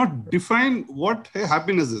you cannot define what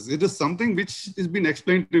happiness is. It is something which has been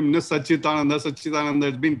explained to him. Satchitananda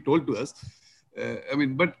has been told to us.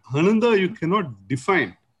 But Ananda, you cannot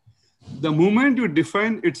define. The moment you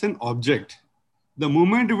define, it's an object. The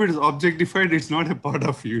moment if it is objectified, it's not a part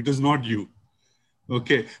of you. It is not you.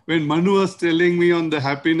 Okay. When Manu was telling me on the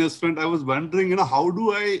happiness front, I was wondering, how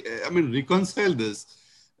do I reconcile this?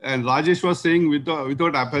 And Rajesh was saying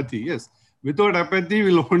without apathy. Yes. Without apathy,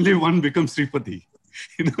 will only one become Sripati.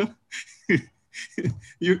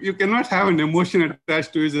 You cannot have an emotion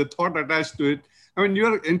attached to it, a thought attached to it. I mean, you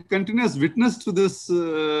are in continuous witness to this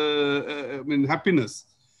happiness.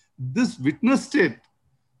 This witness state,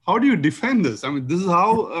 how do you define this? I mean, this is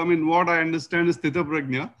how, what I understand is Sthita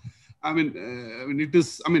Prajna. It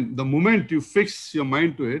is, the moment you fix your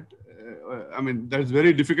mind to it, that's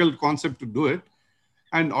very difficult concept to do it.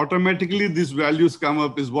 And automatically these values come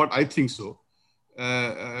up is what I think so.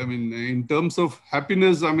 In terms of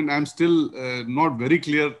happiness, I'm still not very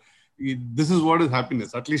clear. This is what is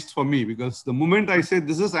happiness, at least for me, because the moment I say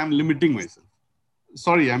this is, I'm limiting myself.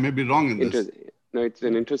 Sorry, I may be wrong in this. No, it's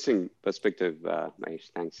an interesting perspective, Mahesh.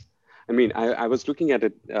 Thanks. I was looking at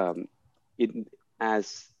it,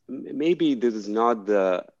 as maybe this is not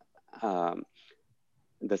the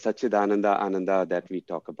Satchidananda Ananda that we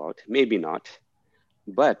talk about. Maybe not.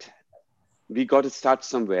 But we got to start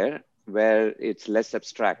somewhere where it's less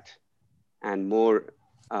abstract and more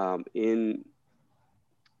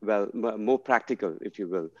more practical, if you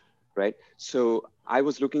will, right? So I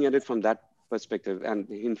was looking at it from that perspective. And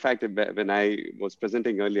in fact, when I was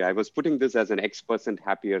presenting earlier, I was putting this as an X%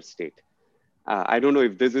 happier state. I don't know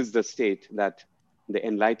if this is the state that the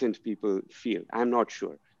enlightened people feel. I'm not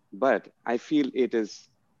sure. But I feel it is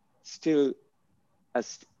still a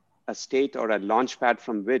state or a launch pad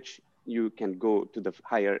from which you can go to the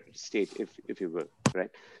higher state, if you will, right?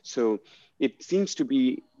 So it seems to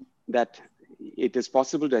be that it is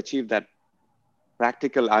possible to achieve that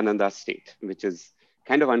practical Ananda state, which is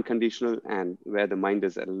kind of unconditional and where the mind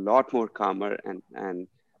is a lot more calmer and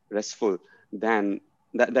restful than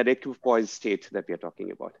that equipoised state that we are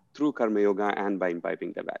talking about through Karma Yoga and by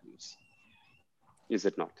imbibing the values. Is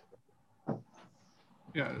it not?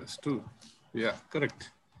 Yeah, that's true. Yeah,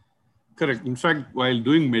 correct. In fact, while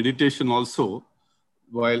doing meditation also,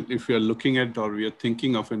 if you're looking at or we are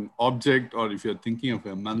thinking of an object or if you're thinking of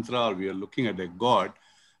a mantra or we are looking at a God,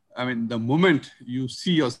 the moment you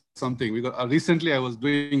see or something, because recently I was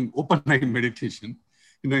doing open eye meditation,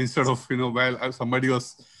 instead of, while somebody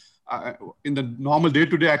was in the normal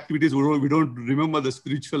day-to-day activities, we don't remember the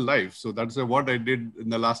spiritual life. So that's what I did in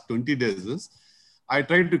the last 20 days is I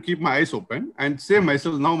tried to keep my eyes open and say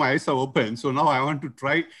myself, now my eyes are open. So now I want to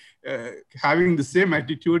try having the same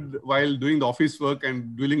attitude while doing the office work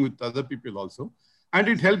and dealing with other people also. And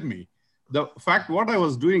it helped me. The fact what I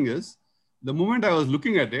was doing is, the moment I was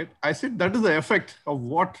looking at it, I said, that is the effect of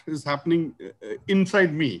what is happening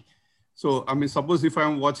inside me. So, suppose if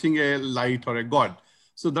I'm watching a light or a God,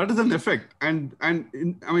 so that is an effect. And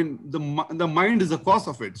the mind is the cause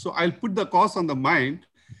of it. So I'll put the cause on the mind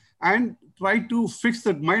and try to fix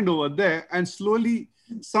that mind over there and slowly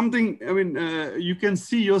something, I mean, you can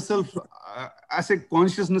see yourself as a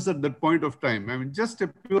consciousness at that point of time. I mean, just a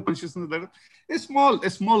pure consciousness that a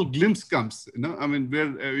small glimpse comes, you know, I mean,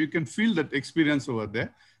 where you can feel that experience over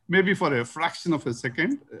there, maybe for a fraction of a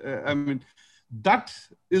second. I mean, that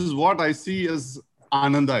is what I see as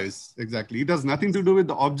Ananda is exactly. It has nothing to do with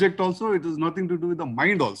the object also. It has nothing to do with the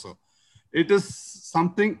mind also. It is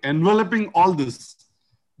something enveloping all this.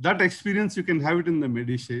 That experience, you can have it in the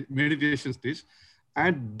meditation stage.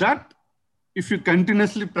 And that, if you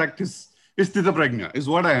continuously practice, is Sthita Prajna, is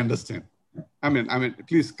what I understand. I mean,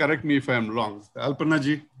 please correct me if I am wrong. Alpana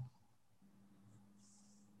ji.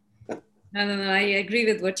 No, I agree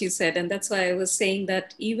with what you said. And that's why I was saying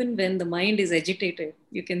that even when the mind is agitated,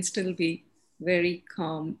 you can still be very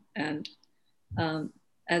calm and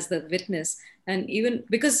as the witness. And even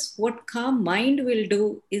because what calm mind will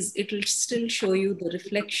do is it will still show you the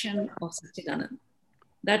reflection of Satchidanand.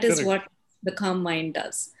 That is what the calm mind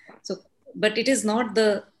does. So, but it is not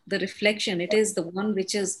the reflection, it is the one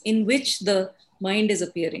which is in which the mind is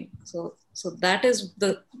appearing. So that is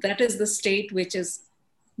the state which is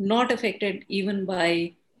not affected even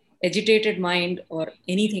by agitated mind or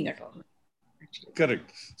anything at all. Actually.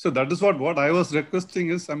 Correct. So that is what I was requesting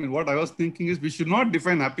is, I mean, what I was thinking is we should not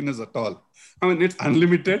define happiness at all. I mean, it's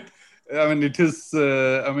unlimited. I mean, it is,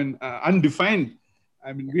 undefined.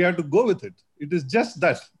 I mean, we have to go with it. It is just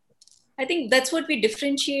that. I think that's what we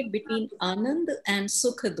differentiate between Anand and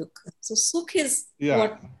Sukha Dukha. So Sukh is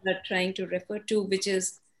what we're trying to refer to, which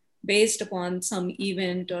is based upon some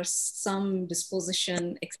event or some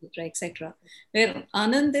disposition, etc., etc. Where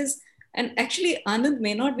Anand is, and actually Anand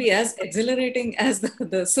may not be as exhilarating as the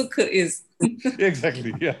Sukha is.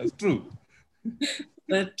 Exactly, yeah, it's true.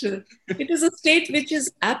 But it is a state which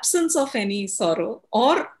is absence of any sorrow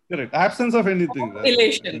or absence of anything.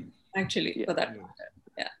 Elation, actually, for that matter.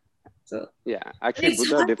 Yeah. So actually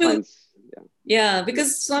Buddha defines. Yeah,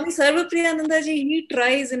 because Swami Sarvapriyananda ji, he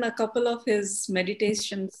tries in a couple of his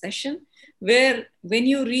meditation session where when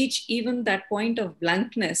you reach even that point of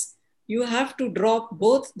blankness, you have to drop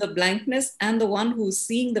both the blankness and the one who's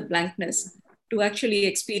seeing the blankness to actually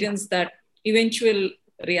experience that eventual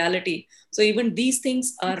reality. So even these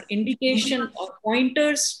things are indication or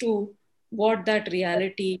pointers to what that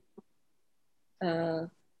reality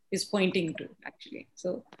is pointing to, actually.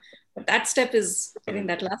 So that step is, I think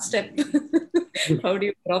that last step, how do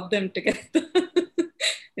you drop them together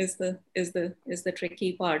is the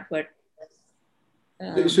tricky part. But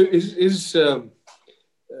so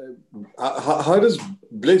how does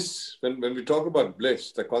bliss, when we talk about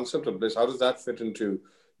bliss, the concept of bliss, how does that fit into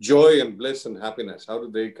joy and bliss and happiness? How do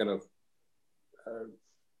they kind of,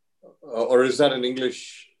 or is that an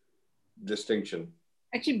English distinction?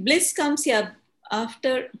 Actually, bliss comes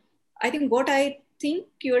after. I think what I think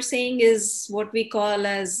you're saying is what we call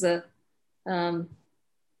as what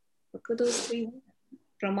were those three?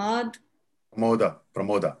 Pramod. Pramoda.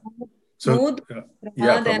 So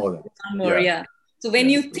Pramoda. Yeah. So when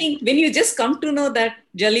you just come to know that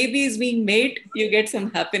jalebi is being made, you get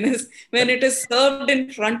some happiness. When it is served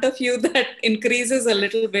in front of you, that increases a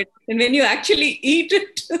little bit. And when you actually eat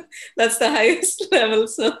it, that's the highest level.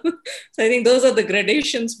 So I think those are the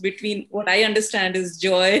gradations between what I understand is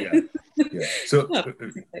joy. Yeah. So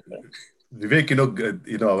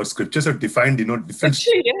Vivek, our scriptures are defined, different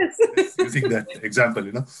using that example,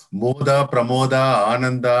 Moda, Pramoda,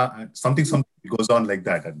 Ananda, something goes on like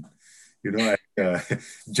that. And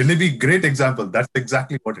jalebi, great example. That's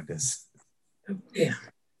exactly what it is. Yeah.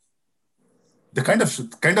 The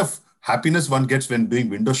kind of happiness one gets when doing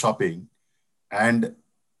window shopping, and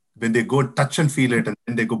when they go touch and feel it, and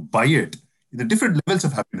then they go buy it. The different levels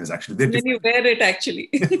of happiness, actually. When you wear it, actually.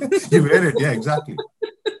 You wear it, yeah, exactly.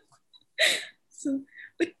 So,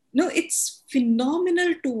 but no, it's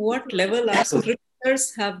phenomenal to what level our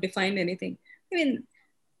scriptures have defined anything. I mean,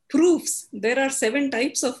 proofs. There are 7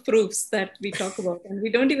 types of proofs that we talk about, and we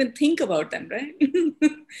don't even think about them, right?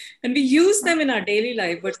 And we use them in our daily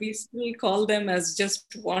life, but we still call them as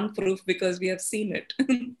just one proof because we have seen it.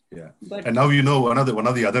 Yeah. And now one of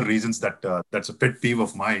the other reasons that's a pet peeve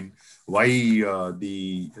of mine. Why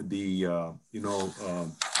the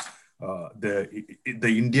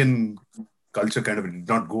Indian culture kind of did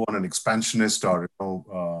not go on an expansionist or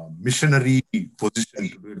missionary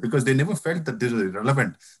position, because they never felt that this was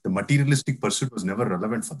irrelevant. The materialistic pursuit was never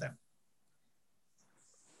relevant for them.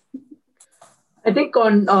 I think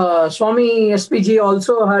on Swami SPG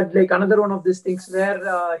also had like another one of these things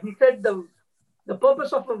where he said the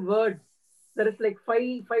purpose of a word, there is like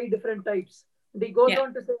five different types. And he goes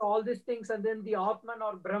on to say all these things, and then the Atman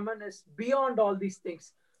or Brahman is beyond all these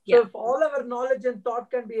things. So if all our knowledge and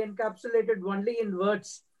thought can be encapsulated only in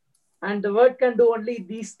words, and the word can do only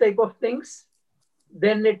these type of things,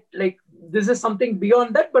 then it like this is something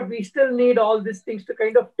beyond that, but we still need all these things to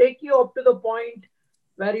kind of take you up to the point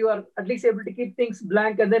where you are at least able to keep things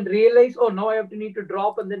blank and then realize, oh, now I have to need to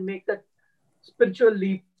drop and then make that spiritual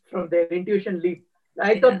leap from there, intuition leap.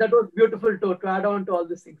 I thought that was beautiful to add on to all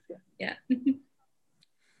these things. Yeah.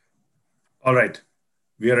 All right.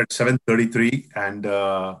 We are at 7:33, and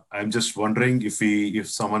I'm just wondering if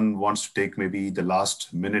someone wants to take maybe the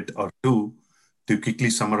last minute or two to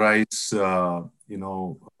quickly summarize,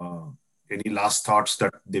 any last thoughts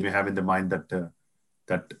that they may have in their mind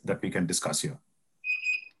that we can discuss here.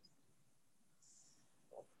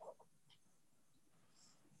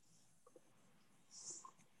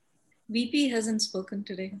 VP hasn't spoken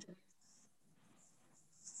today.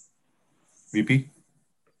 VP?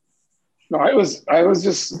 No, I was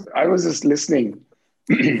just listening.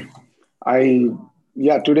 Today I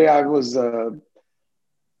was,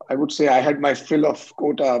 I would say I had my fill of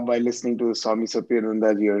quota by listening to Swami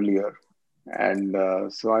Satyanandaji earlier. And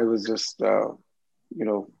so I was just, a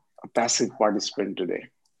passive participant today.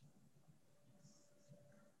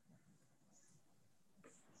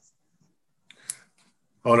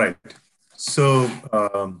 All right. So,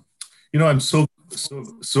 I'm so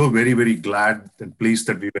very, very glad and pleased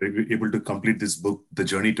that we were able to complete this book, The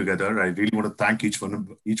Journey Together. I really want to thank each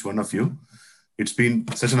one of you. It's been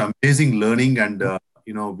such an amazing learning, and I'm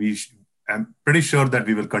pretty sure that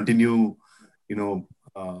we will continue,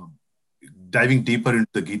 diving deeper into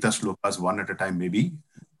the Gita slokas one at a time, maybe.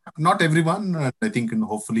 Not everyone. I think,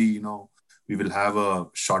 hopefully, we will have a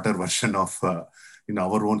shorter version of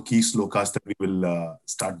our own key slokas that we will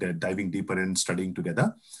start diving deeper in, studying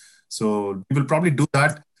together. So we will probably do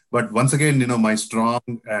that. But once again, my strong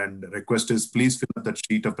and request is, please fill up that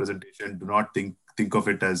sheet of presentation. Do not think of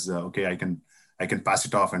it as okay, I can pass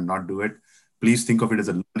it off and not do it. Please think of it as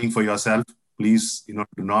a learning for yourself. Please, do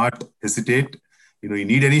not hesitate. You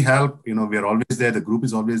need any help, we are always there. The group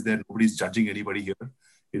is always there. Nobody's judging anybody here.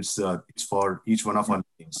 It's for each one of our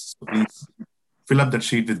needs. So please fill up that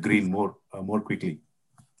sheet with green more quickly.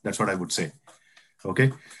 That's what I would say.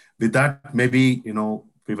 Okay. With that, maybe,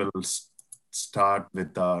 we will start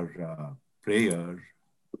with our prayer,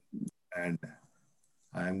 and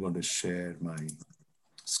I'm going to share my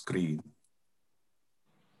screen.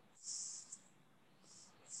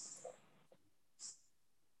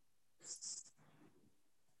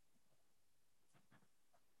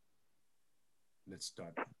 Let's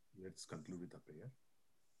start. Let's conclude with the prayer.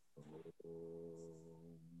 Om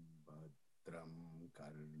Bhadram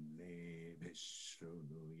Karne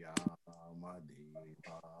Vishrunuyama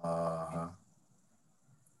Devaha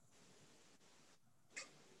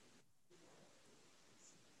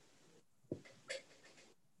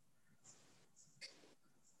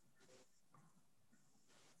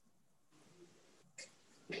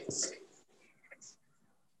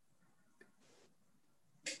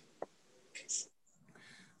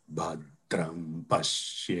Bhadram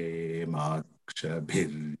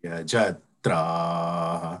Pashyemakshabhiryajatra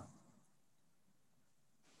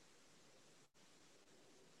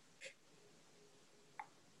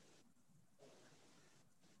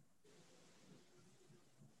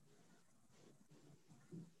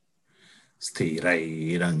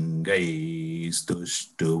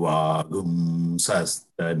Sthirairangaistushtuvagum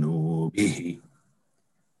sastanubhihi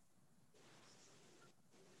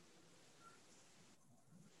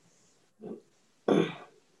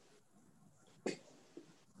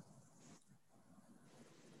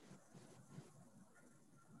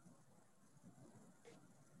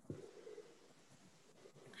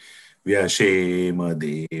Vyashema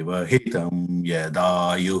deva hitam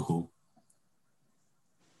yadayuhu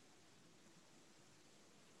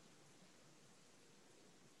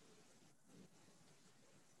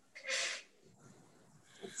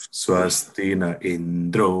Swasti na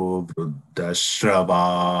indro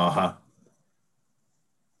vruddhashravaha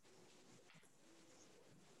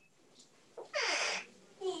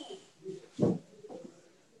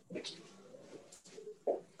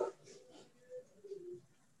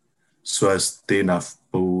Swasti nah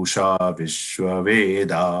pusha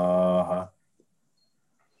vishwavedaha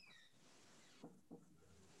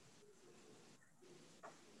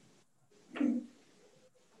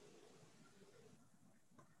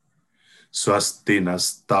Swasti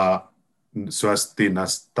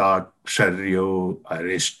nastaksharyo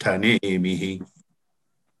arishthanemihi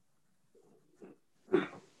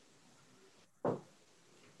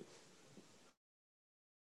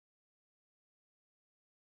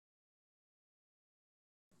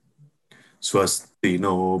Swasti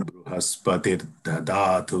no Bruhaspatir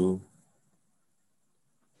Dadatu.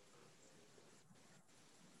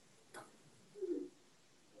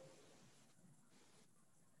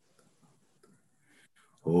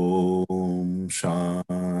 Om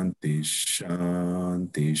Shanti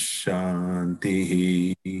Shanti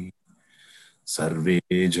Shanti. Sarve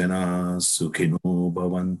Jana Sukhino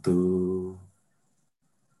Bhavantu.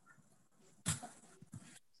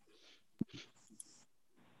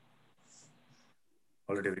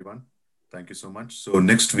 All right, everyone. Thank you so much. So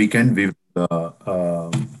next weekend, it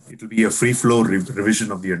will be a free flow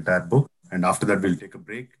revision of the entire book. And after that, we'll take a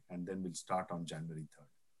break and then we'll start on January 3rd.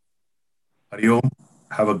 Hari Om.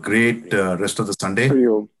 Have a great rest of the Sunday. Hari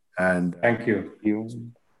Om. And thank you.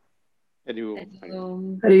 Hari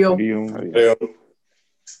Om. Hari Om. Hari Om.